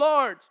all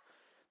lords.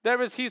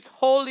 He's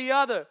wholly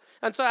other.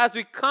 And so as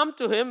we come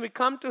to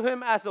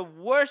him as a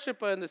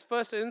worshiper in this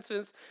first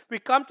instance. We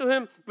come to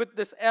him with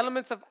this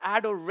elements of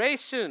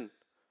adoration.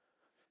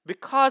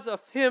 Because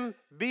of him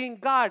being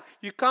God,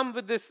 you come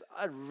with this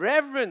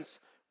reverence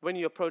when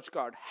you approach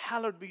God.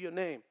 Hallowed be your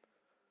name.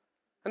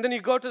 And then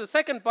you go to the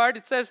second part,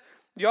 it says,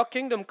 your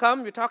kingdom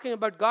come. We're talking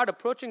about God,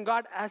 approaching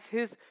God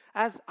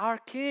as our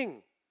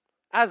King,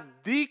 as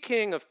the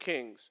King of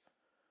kings,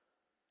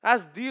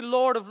 as the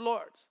Lord of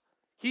lords.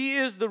 He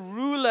is the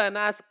ruler, and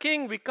as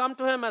King, we come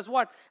to him as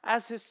what?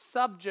 As his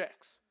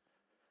subjects.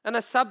 And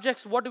as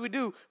subjects, what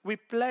do? We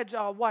pledge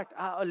our what?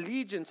 Our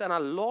allegiance and our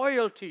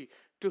loyalty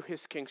to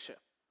his kingship.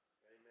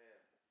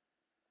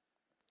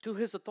 Amen. To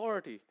his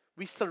authority.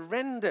 We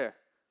surrender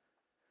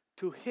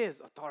to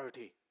his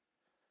authority.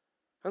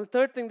 And the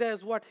third thing there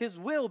is what? His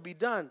will be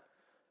done.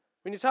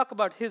 When you talk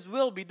about his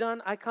will be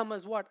done, I come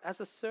as what? As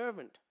a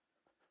servant.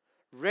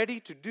 Ready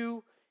to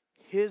do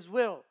his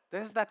will.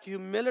 There's that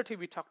humility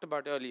we talked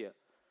about earlier.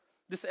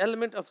 This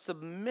element of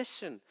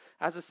submission.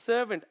 As a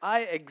servant,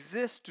 I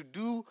exist to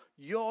do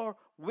your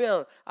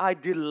will. I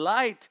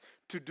delight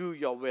to do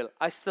your will.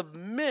 I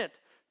submit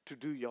to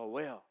do your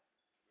will.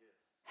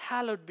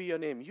 Hallowed be your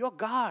name. You're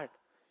God.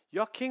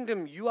 Your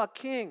kingdom, you are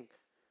king.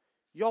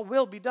 Your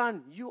will be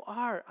done. You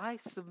are. I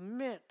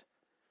submit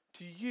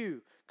to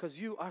you because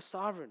you are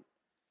sovereign.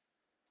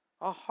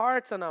 Our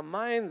hearts and our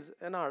minds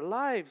and our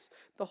lives,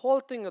 the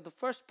whole thing of the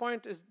first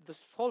point is, this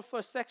whole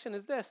first section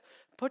is this,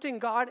 putting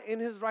God in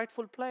his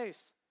rightful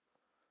place.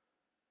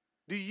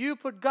 Do you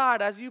put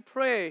God as you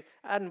pray,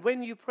 and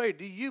when you pray,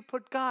 do you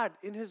put God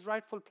in his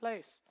rightful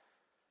place?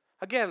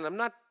 Again, I'm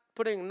not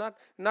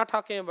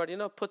talking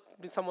about, put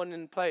someone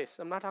in place.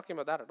 I'm not talking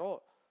about that at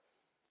all.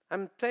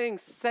 I'm saying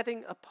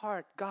setting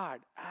apart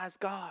God as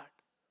God.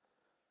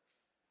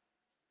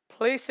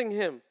 Placing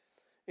him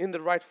in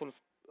the rightful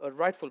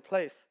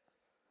place.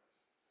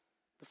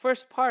 The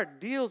first part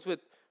deals with,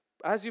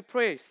 as you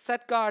pray,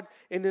 set God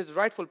in his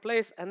rightful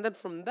place. And then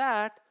from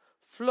that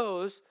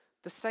flows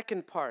the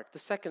second part, the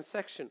second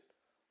section.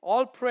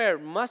 All prayer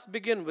must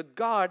begin with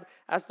God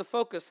as the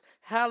focus.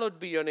 Hallowed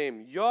be your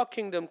name. Your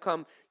kingdom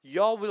come.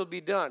 Your will be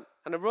done.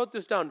 And I wrote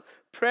this down.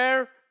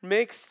 Prayer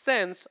makes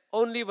sense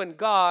only when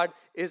God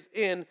is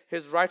in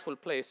his rightful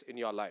place in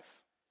your life.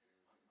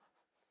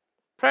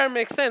 Prayer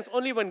makes sense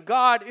only when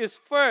God is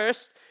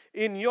first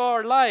in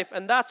your life.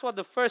 And that's what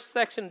the first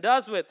section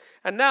does with.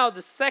 And now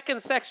the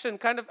second section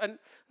and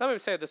let me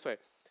say it this way.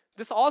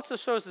 This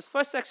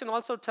first section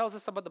also tells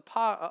us about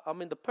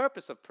the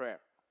purpose of prayer.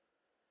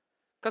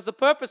 Because the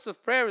purpose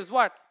of prayer is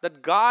what?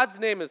 That God's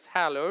name is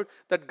hallowed,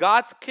 that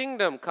God's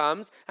kingdom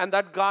comes, and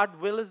that God's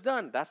will is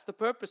done. That's the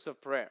purpose of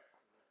prayer.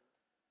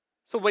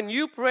 So when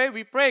you pray,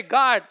 we pray,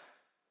 God,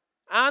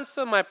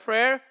 answer my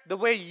prayer the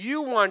way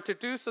you want it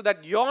to, so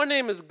that your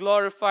name is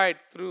glorified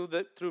through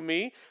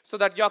me, so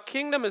that your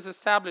kingdom is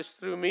established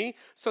through me,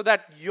 so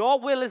that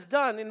your will is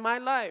done in my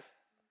life.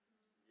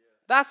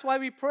 That's why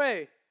we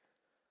pray.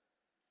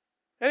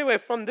 Anyway,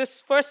 from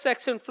this first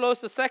section flows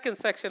the second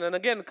section. And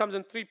again, it comes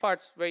in three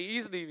parts very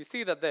easily. We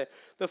see that there.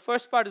 The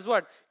first part is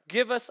what?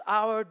 Give us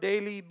our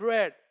daily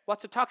bread.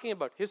 What's it talking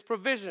about? His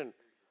provision.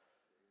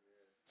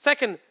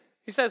 Second,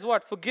 he says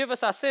what? Forgive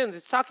us our sins.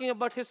 It's talking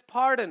about his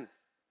pardon.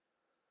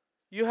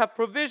 You have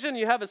provision,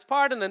 you have his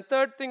pardon. And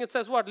third thing, it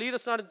says what? Lead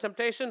us not into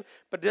temptation,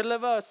 but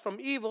deliver us from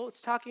evil. It's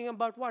talking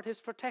about what?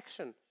 His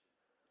protection.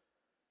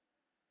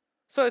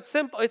 So it's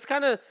simple. It's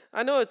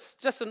I know it's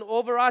just an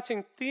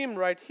overarching theme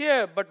right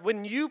here, but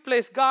when you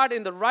place God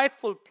in the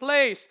rightful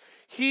place,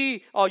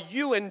 he or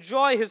you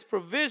enjoy his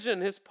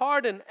provision, his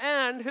pardon,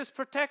 and his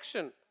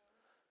protection. Amen.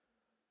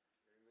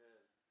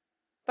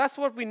 That's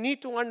what we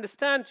need to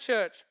understand,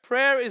 church.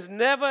 Prayer is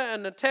never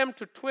an attempt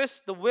to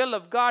twist the will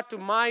of God to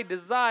my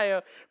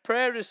desire.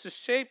 Prayer is to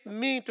shape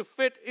me to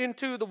fit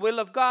into the will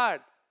of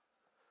God.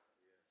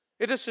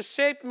 It is to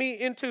shape me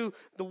into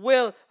the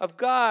will of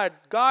God.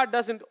 God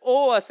doesn't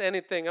owe us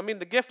anything.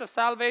 The gift of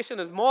salvation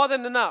is more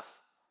than enough.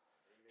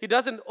 He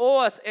doesn't owe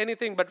us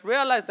anything, but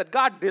realize that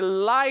God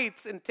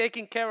delights in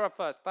taking care of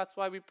us. That's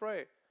why we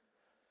pray.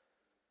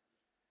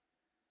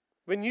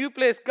 When you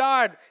place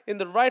God in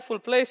the rightful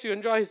place, you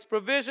enjoy his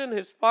provision,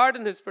 his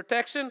pardon, his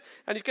protection.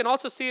 And you can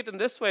also see it in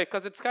this way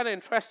because it's kind of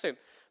interesting.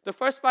 The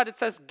first part, it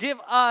says, give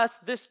us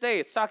this day.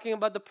 It's talking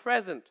about the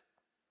present.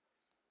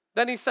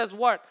 Then he says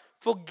what?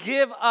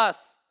 Forgive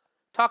us,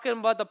 talking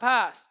about the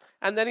past.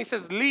 And then he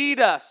says, lead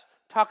us,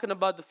 talking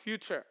about the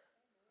future.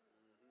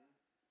 Amen.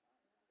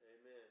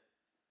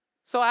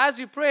 So as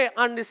you pray,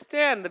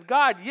 understand that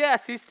God,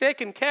 yes, he's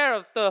taking care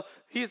of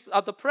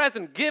the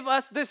present. Give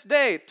us this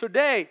day,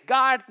 today.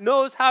 God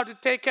knows how to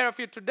take care of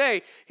you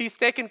today. He's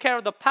taking care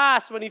of the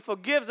past. When he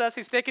forgives us,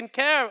 he's taking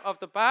care of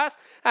the past.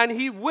 And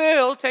he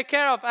will take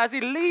care of as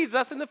he leads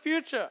us in the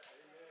future. Amen.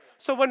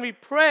 So when we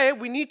pray,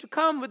 we need to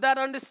come with that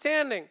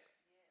understanding.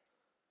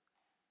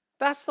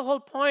 That's the whole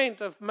point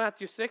of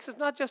Matthew 6. It's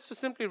not just to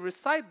simply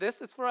recite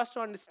this. It's for us to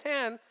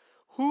understand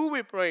who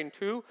we're praying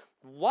to,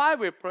 why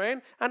we're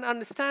praying, and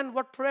understand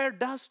what prayer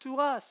does to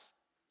us.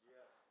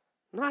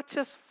 Not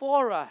just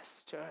for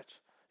us, church.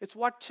 It's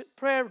what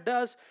prayer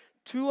does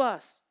to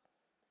us.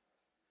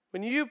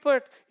 When you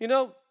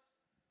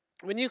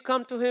when you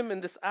come to Him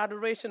in this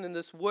adoration, in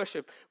this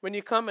worship, when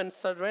you come and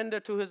surrender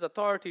to His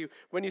authority,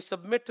 when you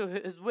submit to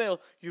His will,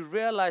 you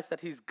realize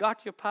that He's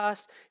got your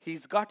past,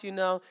 He's got you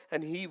now,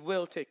 and He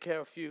will take care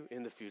of you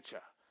in the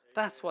future.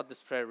 That's what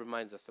this prayer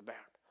reminds us about.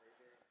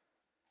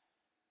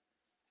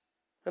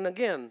 And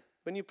again,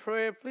 when you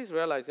pray, please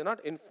realize you're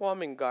not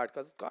informing God,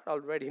 because God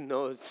already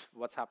knows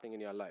what's happening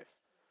in your life.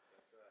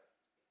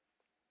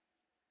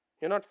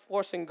 You're not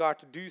forcing God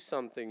to do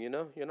something,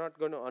 You're not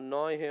going to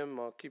annoy Him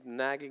or keep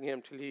nagging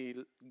Him till He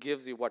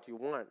gives you what you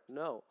want.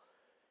 No.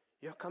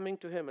 You're coming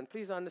to Him. And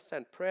please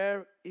understand,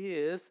 prayer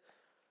is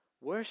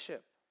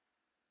worship.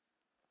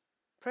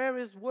 Prayer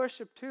is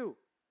worship too.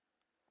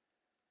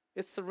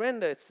 It's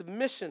surrender. It's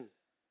submission.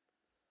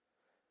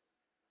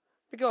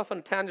 Let me go off on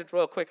a tangent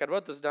real quick. I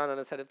wrote this down and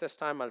I said, if there's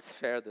time, I'll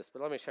share this.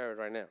 But let me share it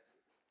right now.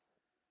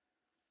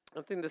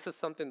 I think this is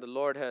something the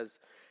Lord has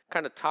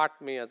kind of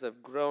taught me as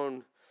I've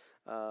grown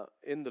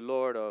in the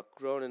Lord, or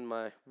grown in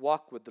my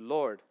walk with the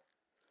Lord.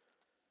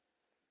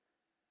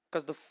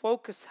 Because the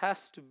focus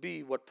has to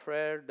be what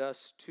prayer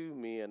does to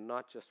me and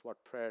not just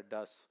what prayer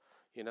does,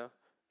 in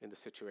the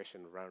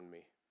situation around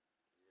me.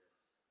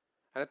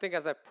 And I think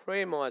as I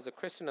pray more as a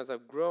Christian, as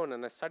I've grown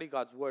and I study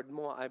God's Word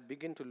more, I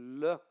begin to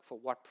look for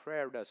what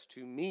prayer does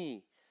to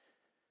me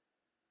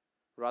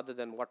rather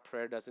than what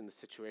prayer does in the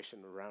situation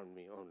around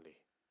me only.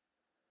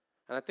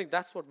 And I think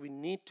that's what we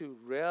need to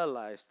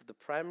realize, that the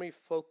primary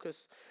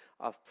focus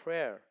of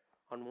prayer,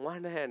 on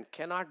one hand,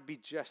 cannot be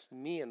just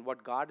me and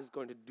what God is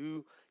going to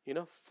do,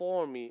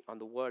 for me on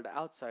the world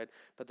outside,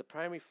 but the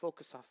primary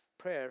focus of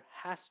prayer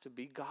has to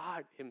be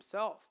God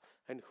Himself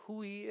and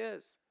who He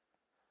is.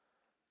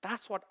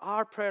 That's what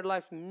our prayer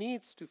life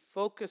needs to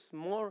focus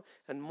more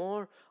and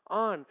more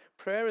on.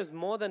 Prayer is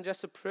more than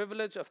just a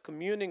privilege of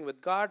communing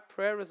with God.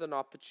 Prayer is an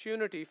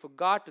opportunity for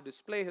God to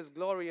display His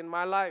glory in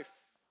my life.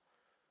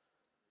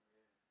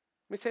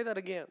 Let me say that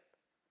again.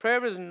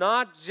 Prayer is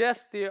not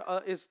just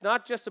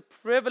a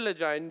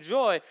privilege I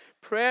enjoy.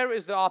 Prayer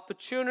is the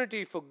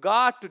opportunity for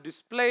God to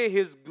display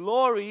His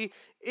glory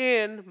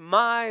in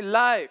my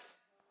life.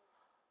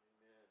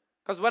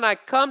 Because when I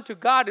come to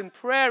God in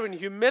prayer, in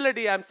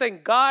humility, I'm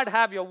saying, God,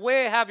 have your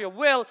way, have your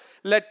will.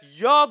 Let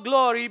your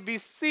glory be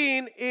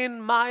seen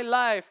in my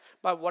life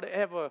by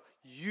whatever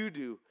you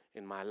do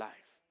in my life.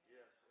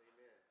 Yes,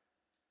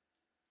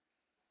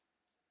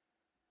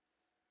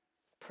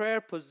 prayer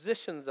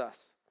positions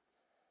us.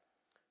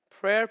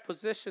 Prayer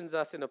positions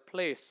us in a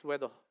place where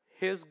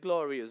His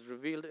glory is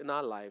revealed in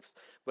our lives,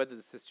 whether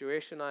the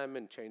situation I am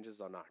in changes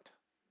or not.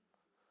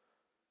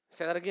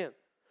 Say that again.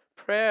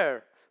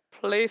 Prayer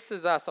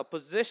places us or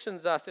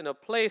positions us in a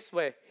place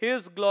where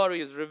His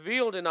glory is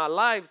revealed in our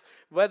lives,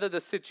 whether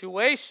the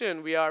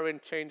situation we are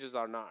in changes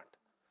or not.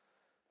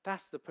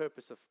 That's the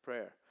purpose of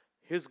prayer,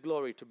 His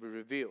glory to be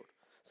revealed.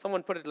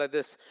 Someone put it like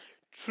this: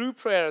 true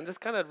prayer, and this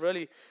kind of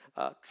really,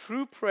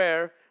 true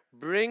prayer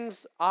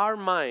brings our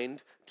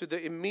mind to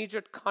the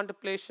immediate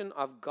contemplation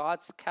of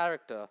God's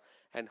character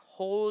and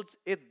holds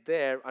it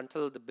there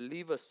until the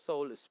believer's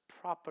soul is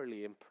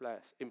properly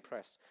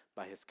impressed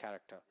by His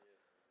character.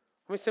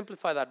 Let me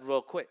simplify that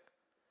real quick.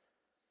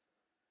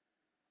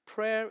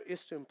 Prayer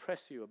is to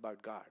impress you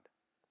about God,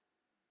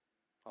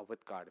 or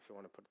with God, if you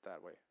want to put it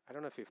that way. I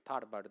don't know if you've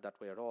thought about it that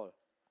way at all.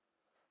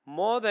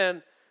 More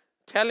than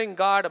telling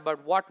God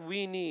about what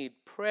we need,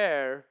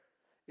 prayer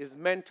is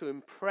meant to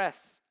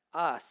impress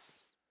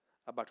us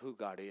about who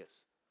God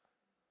is.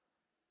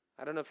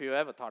 I don't know if you've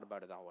ever thought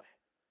about it that way,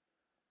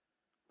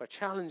 but I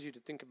challenge you to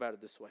think about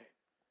it this way.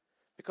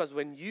 Because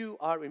when you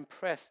are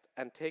impressed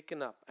and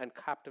taken up and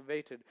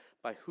captivated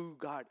by who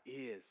God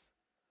is,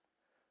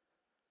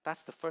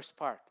 that's the first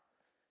part.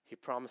 He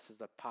promises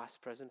the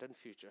past, present, and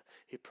future.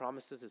 He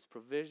promises His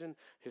provision,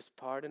 His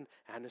pardon,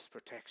 and His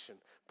protection.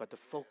 But the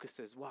focus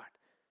is what?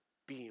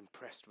 Be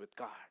impressed with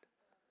God.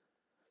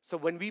 So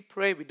when we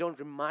pray, we don't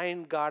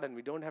remind God and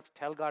we don't have to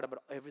tell God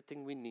about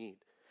everything we need.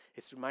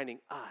 It's reminding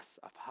us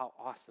of how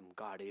awesome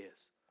God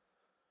is.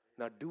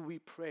 Now, do we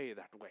pray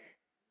that way?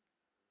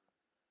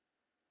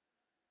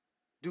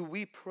 Do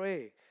we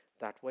pray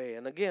that way?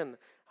 And again,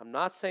 I'm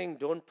not saying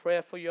don't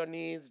pray for your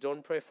needs,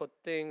 don't pray for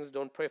things,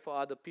 don't pray for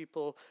other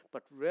people,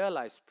 but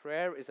realize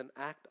prayer is an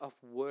act of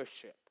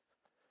worship.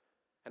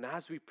 And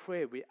as we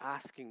pray, we're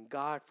asking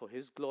God for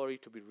His glory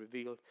to be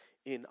revealed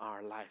in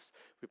our lives.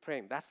 We're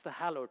praying, that's the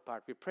hallowed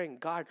part. We're praying,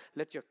 God,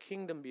 let your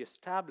kingdom be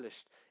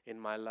established in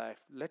my life.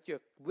 Let your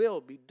will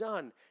be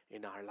done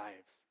in our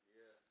lives.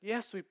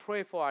 Yes, we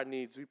pray for our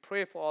needs. We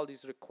pray for all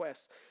these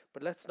requests.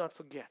 But let's not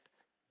forget,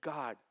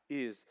 God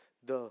is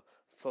the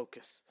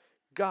focus.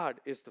 God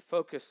is the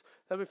focus.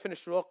 Let me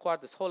finish real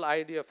quick. This whole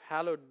idea of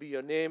hallowed be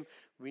your name.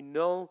 We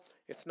know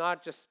it's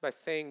not just by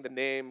saying the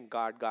name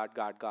God, God,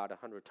 God, God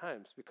 100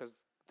 times, because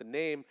the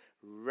name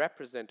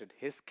represented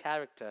His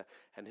character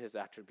and His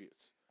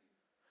attributes.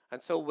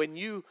 And so when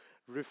you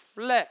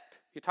reflect,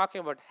 you're talking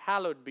about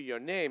hallowed be your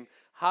name.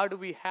 How do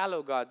we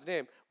hallow God's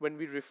name? When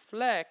we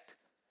reflect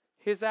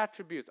His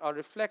attributes or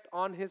reflect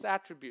on His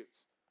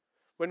attributes.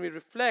 When we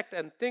reflect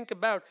and think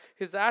about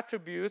His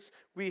attributes,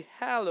 we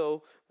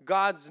hallow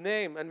God's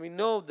name. And we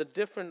know the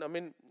different,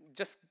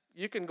 just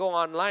you can go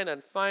online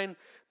and find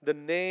the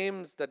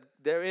names that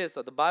there is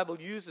or the Bible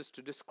uses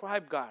to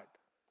describe God.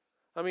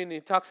 He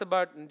talks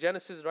about in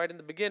Genesis right in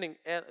the beginning,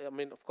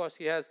 of course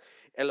He has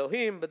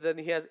Elohim, but then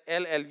He has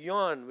El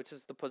Elyon, which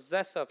is the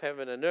possessor of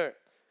heaven and earth.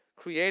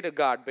 Creator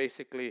God,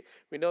 basically.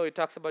 We know He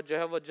talks about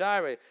Jehovah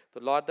Jireh,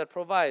 the Lord that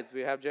provides.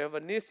 We have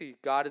Jehovah Nissi,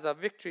 God is our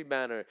victory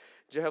banner.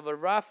 Jehovah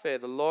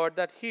Rapha, the Lord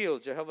that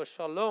heals. Jehovah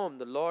Shalom,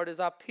 the Lord is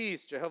our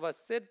peace. Jehovah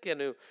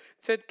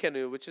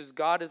Tzidkenu, which is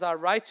God is our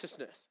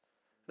righteousness.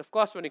 And of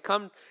course, when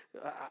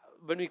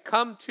we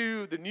come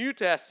to the New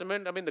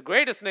Testament, the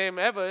greatest name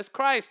ever is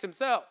Christ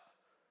Himself.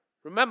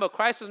 Remember,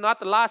 Christ is not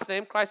the last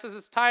name. Christ is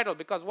His title,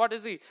 because what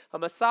is He? A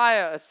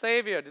Messiah, a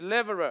Savior,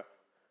 deliverer.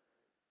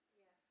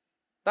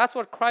 That's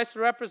what Christ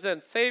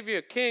represents,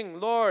 Savior,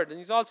 King, Lord. And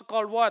He's also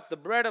called what? The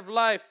bread of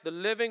life, the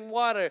living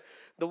water,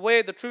 the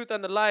way, the truth,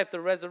 and the life, the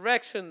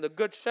resurrection, the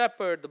good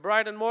shepherd, the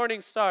bright and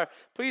morning star.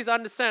 Please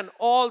understand,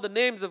 all the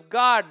names of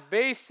God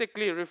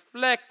basically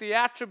reflect the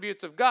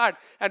attributes of God.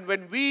 And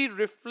when we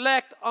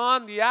reflect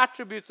on the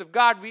attributes of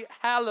God, we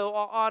hallow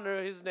or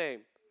honor His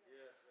name.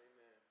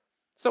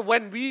 So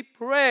when we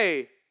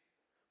pray,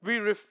 we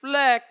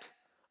reflect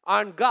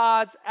on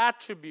God's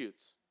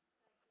attributes.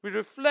 We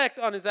reflect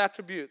on His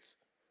attributes.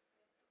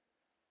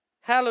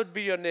 Hallowed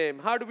be your name.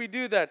 How do we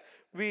do that?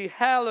 We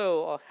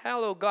hallow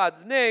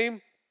God's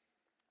name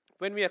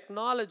when we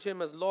acknowledge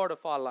Him as Lord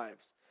of our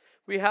lives.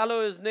 We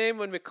hallow His name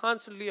when we're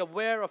constantly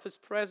aware of His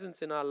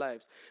presence in our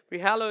lives. We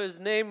hallow His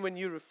name when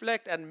you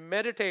reflect and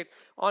meditate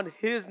on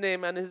His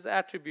name and His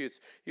attributes.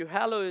 You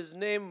hallow His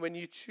name when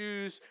you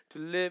choose to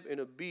live in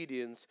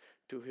obedience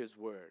to His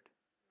word.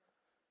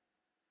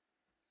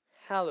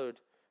 Hallowed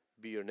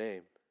be your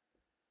name.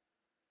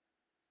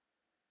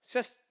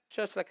 Just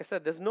Church, like I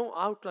said, there's no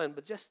outline,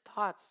 but just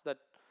thoughts that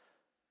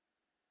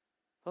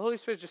the Holy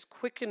Spirit just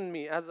quickened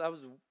me as I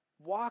was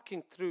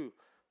walking through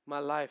my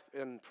life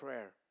in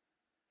prayer.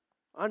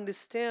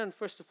 Understand,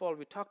 first of all,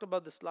 we talked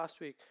about this last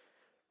week,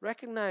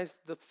 recognize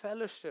the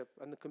fellowship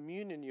and the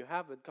communion you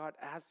have with God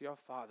as your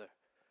Father.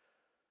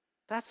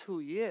 That's who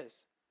He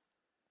is.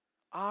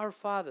 Our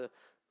Father,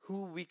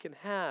 who we can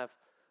have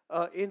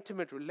an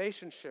intimate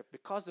relationship.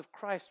 Because of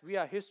Christ, we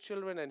are His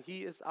children and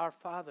He is our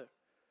Father.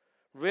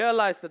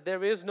 Realize that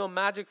there is no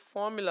magic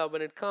formula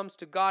when it comes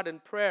to God in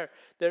prayer.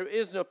 There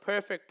is no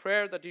perfect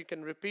prayer that you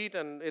can repeat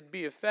and it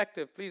be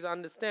effective. Please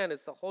understand,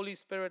 it's the Holy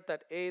Spirit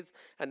that aids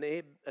and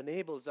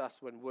enables us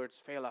when words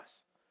fail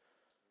us.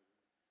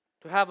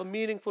 To have a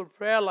meaningful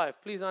prayer life,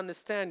 please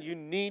understand, you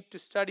need to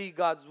study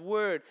God's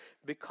Word,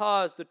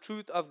 because the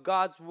truth of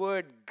God's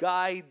Word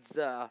guides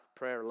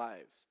prayer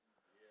lives.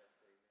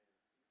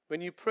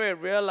 When you pray,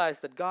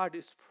 realize that God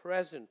is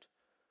present.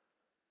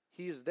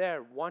 He is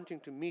there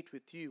wanting to meet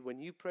with you. When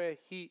you pray,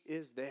 He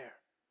is there.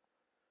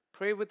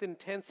 Pray with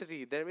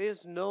intensity. There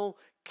is no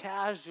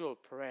casual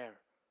prayer.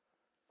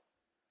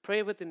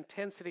 Pray with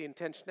intensity,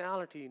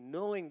 intentionality,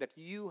 knowing that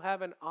you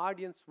have an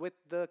audience with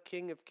the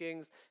King of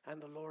Kings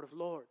and the Lord of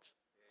Lords.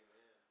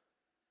 Amen.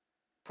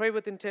 Pray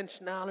with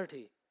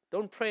intentionality.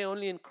 Don't pray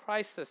only in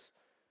crisis.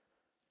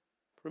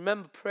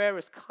 Remember, prayer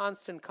is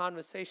constant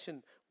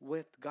conversation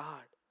with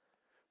God.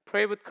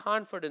 Pray with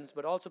confidence,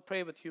 but also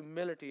pray with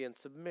humility and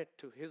submit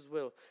to His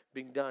will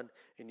being done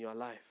in your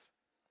life.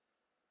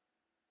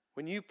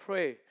 When you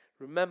pray,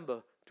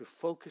 remember to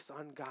focus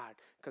on God,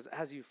 because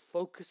as you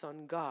focus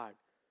on God,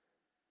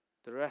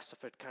 the rest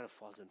of it kind of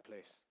falls in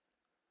place.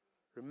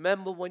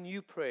 Remember, when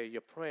you pray,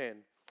 you're praying,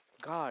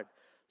 God,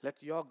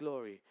 let your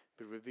glory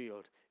be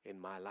revealed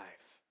in my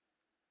life.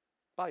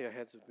 Bow your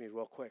heads with me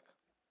real quick.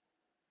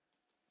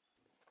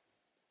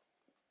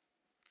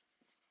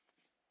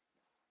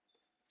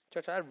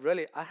 Church,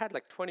 I had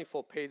like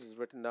 24 pages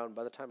written down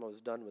by the time I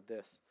was done with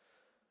this.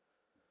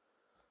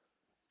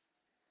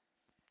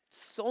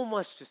 So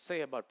much to say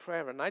about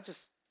prayer, and I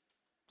just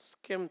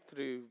skimmed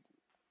through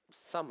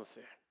some of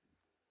it.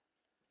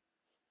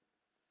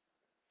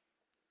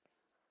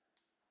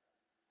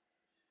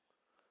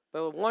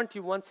 But I want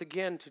you once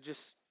again to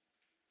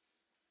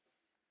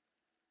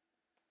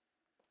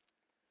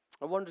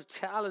I want to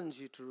challenge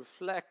you to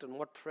reflect on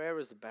what prayer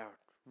is about.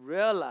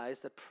 Realize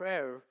that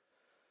prayer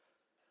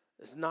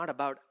is not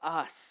about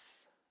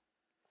us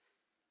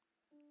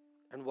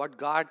and what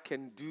God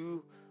can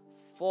do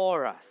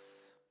for us.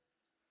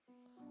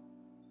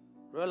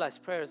 Realize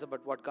prayer is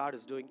about what God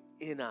is doing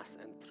in us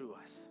and through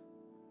us.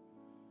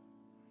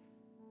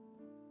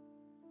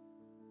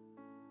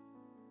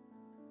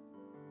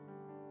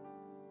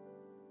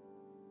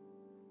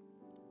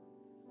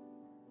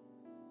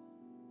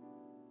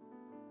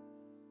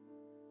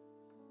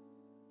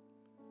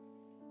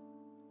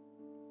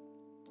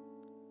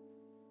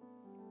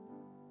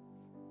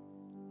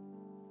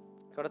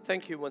 God, I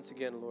thank you once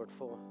again, Lord,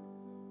 for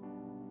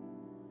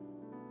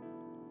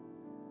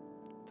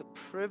the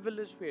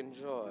privilege we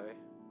enjoy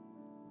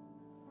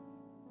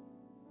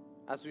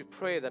as we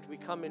pray that we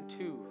come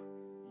into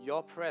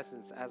your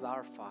presence as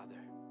our Father.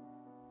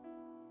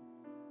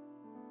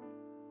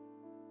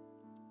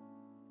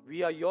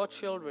 We are your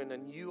children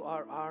and you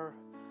are our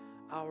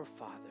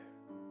Father.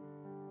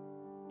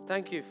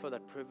 Thank you for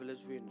that privilege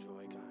we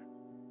enjoy, God.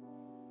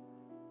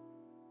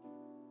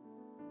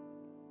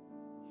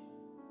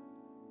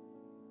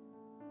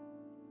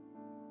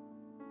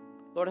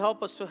 Lord,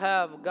 help us to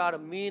have, God, a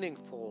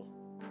meaningful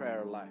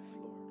prayer life,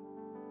 Lord.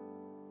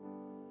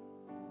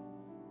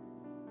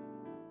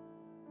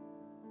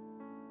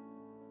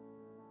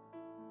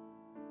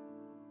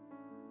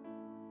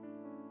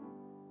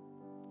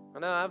 I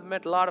know I've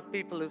met a lot of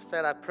people who've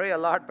said, I pray a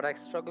lot, but I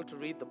struggle to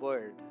read the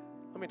Word.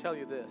 Let me tell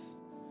you this.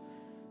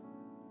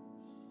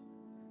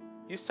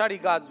 You study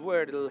God's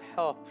Word, it'll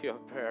help your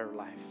prayer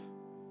life.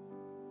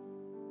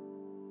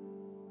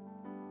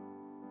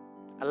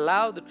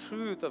 Allow the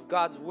truth of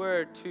God's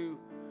Word to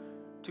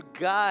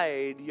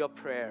guide your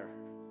prayer.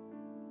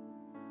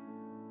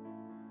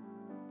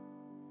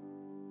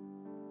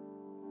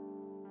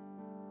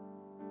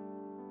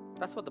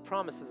 That's what the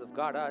promises of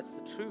God are. It's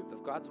the truth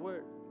of God's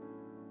Word.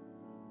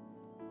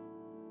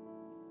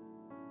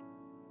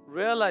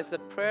 Realize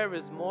that prayer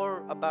is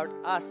more about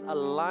us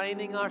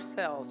aligning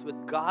ourselves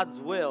with God's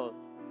will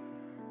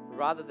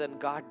rather than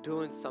God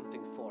doing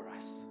something for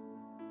us.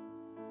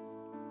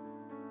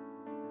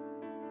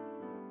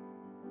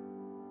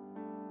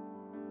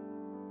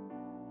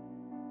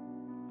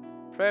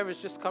 Prayer is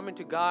just coming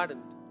to God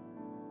and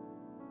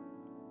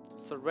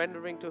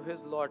surrendering to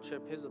His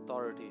Lordship, His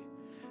authority.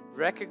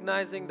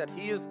 Recognizing that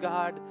He is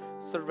God,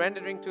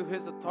 surrendering to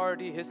His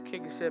authority, His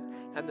kingship,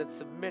 and then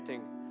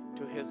submitting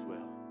to His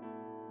will.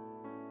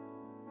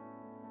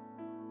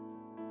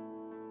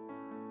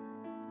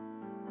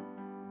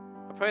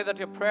 I pray that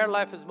your prayer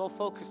life is more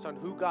focused on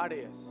who God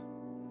is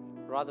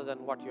rather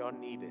than what your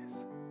need is.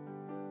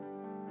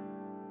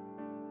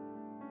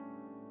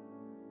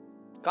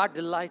 God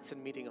delights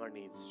in meeting our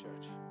needs,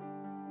 church.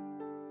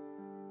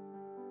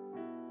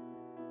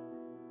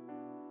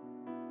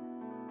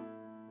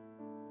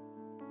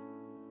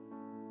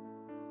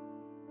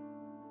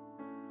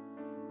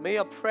 May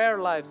your prayer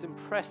lives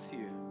impress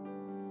you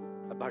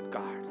about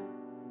God.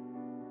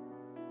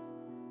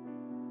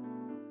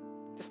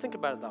 Just think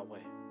about it that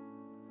way.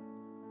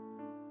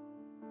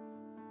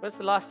 When's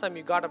the last time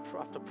you got up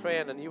after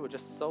praying and you were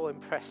just so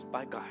impressed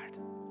by God?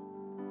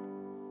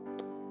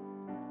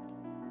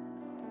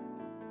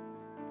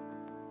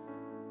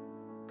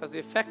 Because the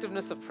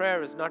effectiveness of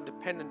prayer is not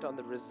dependent on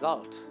the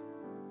result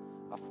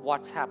of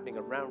what's happening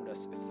around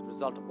us. It's the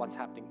result of what's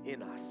happening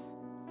in us.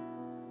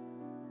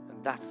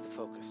 And that's the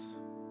focus.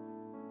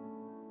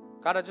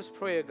 God, I just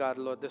pray, God,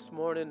 Lord, this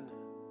morning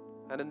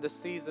and in this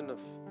season of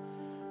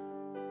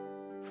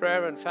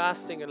prayer and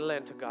fasting and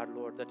Lent, God,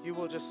 Lord, that you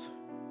will just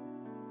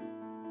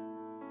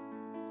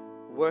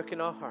work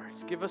in our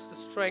hearts. Give us the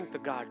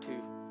strength, God, to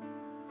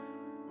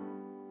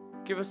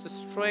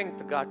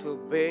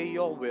obey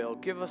your will.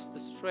 Give us the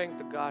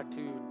strength, God,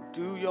 to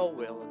do your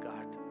will,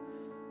 God.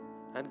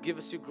 And give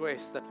us your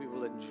grace that we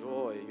will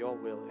enjoy your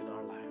will in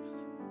our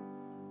lives.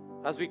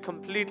 As we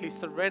completely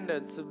surrender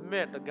and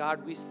submit,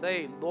 God, we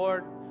say,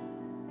 Lord,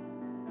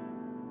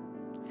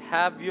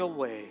 have your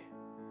way.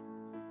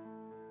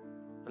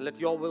 And let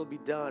your will be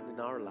done in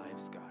our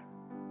lives, God.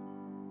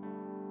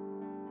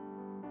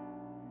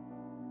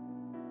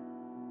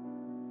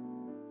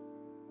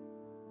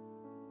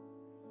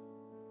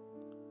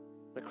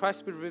 May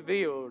Christ be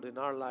revealed in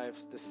our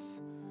lives this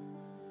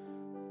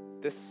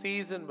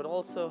season, but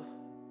also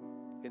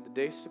in the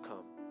days to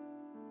come.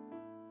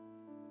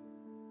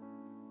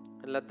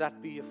 And let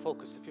that be a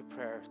focus of your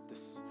prayer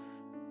this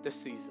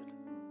season.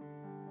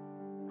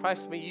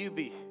 Christ,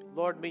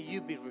 Lord, may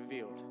you be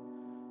revealed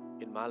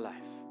in my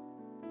life.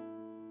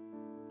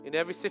 In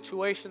every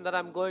situation that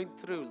I'm going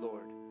through,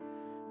 Lord,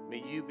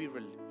 may you be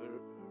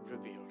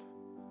revealed.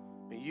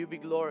 May you be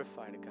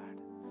glorified, God.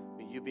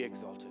 May you be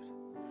exalted.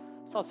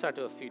 So I'll start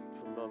to our feet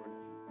for a moment.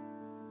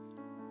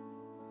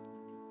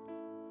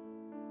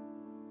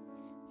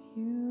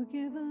 You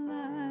give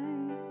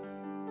life,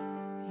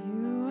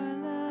 you are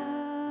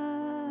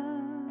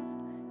love,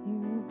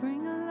 you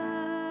bring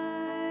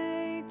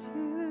light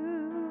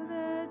to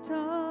the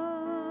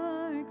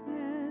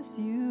darkness,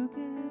 you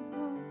give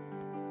hope,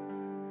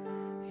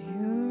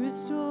 you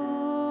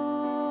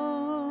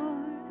restore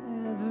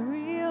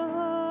every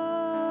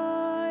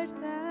heart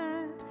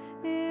that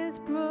is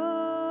broken.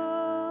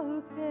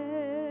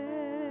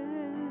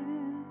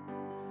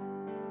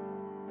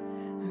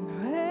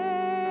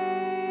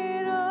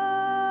 Great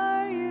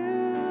are you,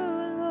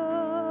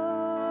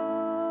 Lord.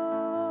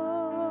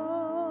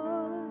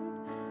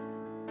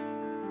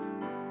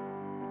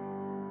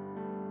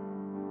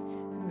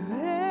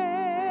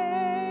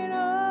 Great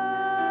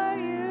are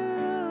you,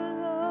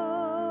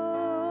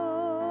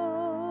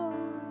 Lord.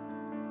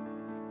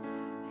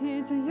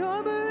 It's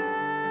your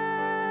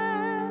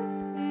breath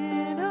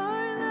in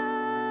our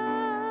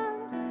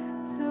lungs,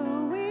 so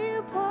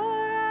we pour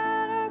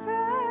out our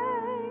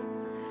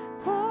praise.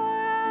 Pour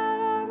out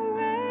our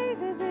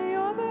praises in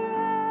your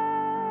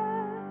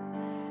breath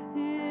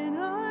in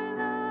our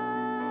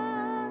lungs.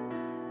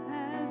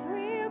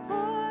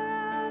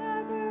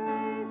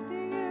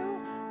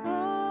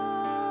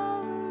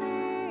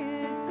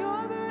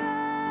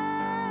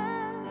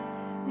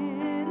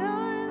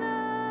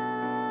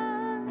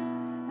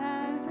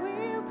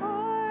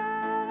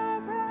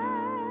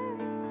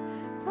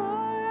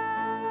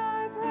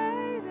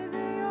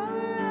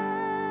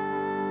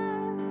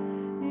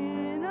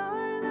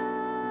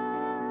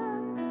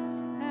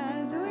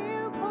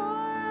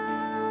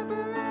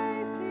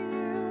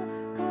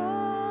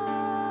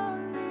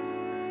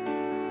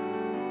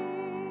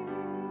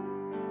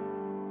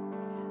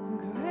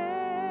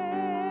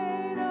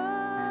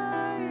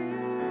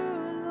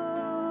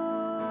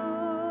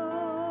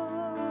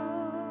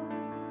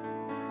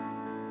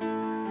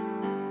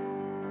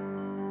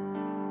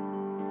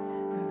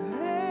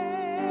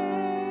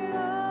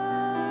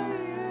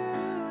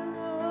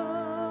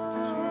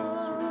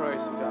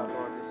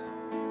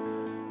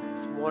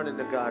 morning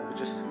to God, we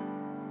just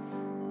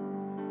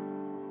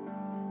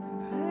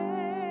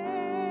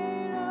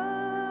Great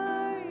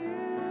are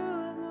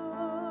you,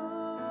 Lord.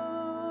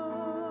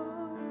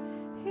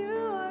 You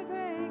are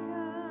great,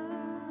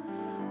 God.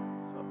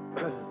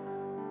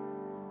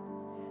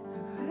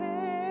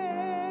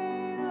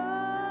 Great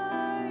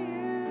are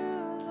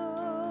you,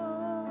 Lord.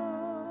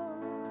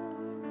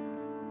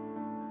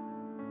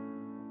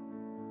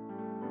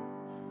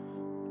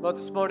 Lord,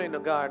 this morning, oh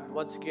God,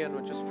 once again,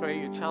 we just pray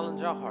you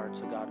challenge our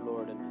hearts, oh God,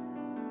 Lord, and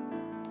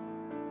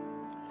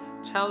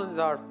challenge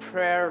our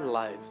prayer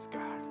lives,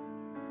 God.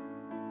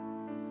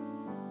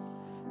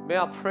 May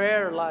our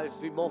prayer lives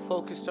be more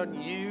focused on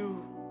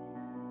you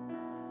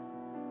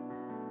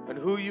and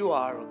who you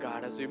are, oh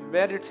God, as we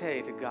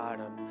meditate, oh God,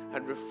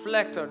 and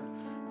reflect on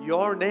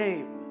your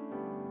name.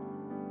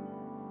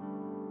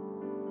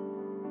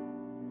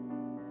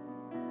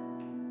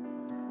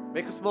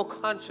 Make us more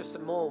conscious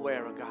and more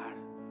aware, oh God,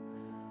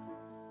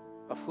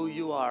 of who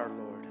you are,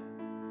 Lord.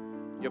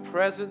 Your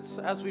presence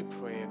as we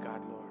pray, oh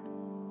God, Lord.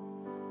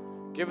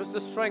 Give us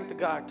the strength, oh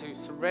God, to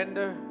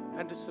surrender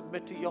and to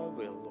submit to your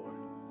will, Lord.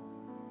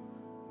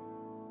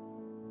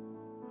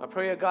 I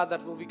pray, oh God,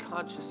 that we'll be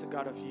conscious, oh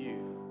God, of you.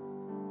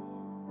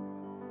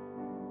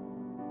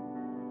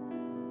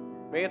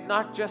 May it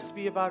not just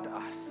be about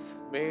us.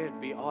 May it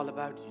be all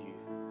about you.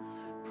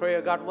 Pray,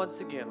 oh God,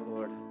 once again,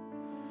 Lord.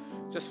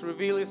 Just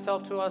reveal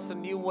yourself to us a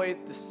new way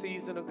this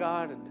season, oh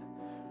God, and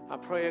I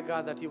pray, oh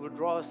God, that you will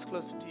draw us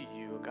closer to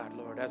you, oh God,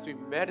 Lord. As we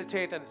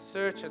meditate and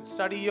search and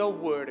study your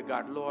word, oh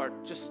God,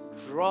 Lord, just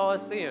draw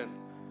us in.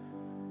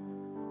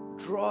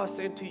 Draw us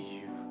into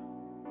you.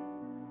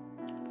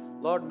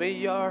 Lord, may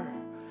your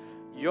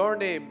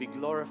name be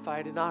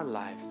glorified in our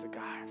lives, oh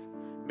God.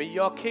 May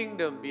your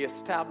kingdom be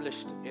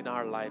established in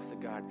our lives, oh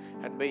God,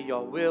 and may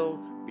your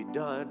will be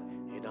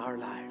done in our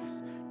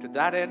lives. To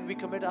that end, we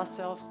commit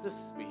ourselves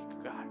this week,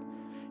 God,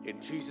 in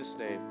Jesus'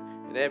 name.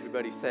 And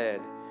everybody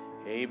said,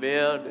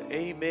 amen,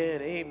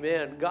 amen,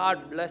 amen.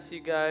 God bless you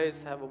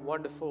guys. Have a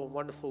wonderful,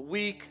 wonderful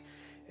week.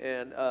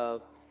 And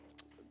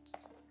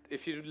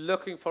if you're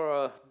looking for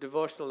a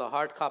devotional, a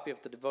hard copy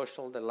of the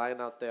devotional, they're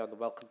lying out there on the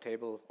welcome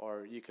table,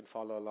 or you can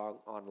follow along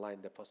online.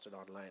 They're posted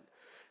online.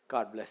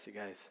 God bless you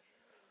guys.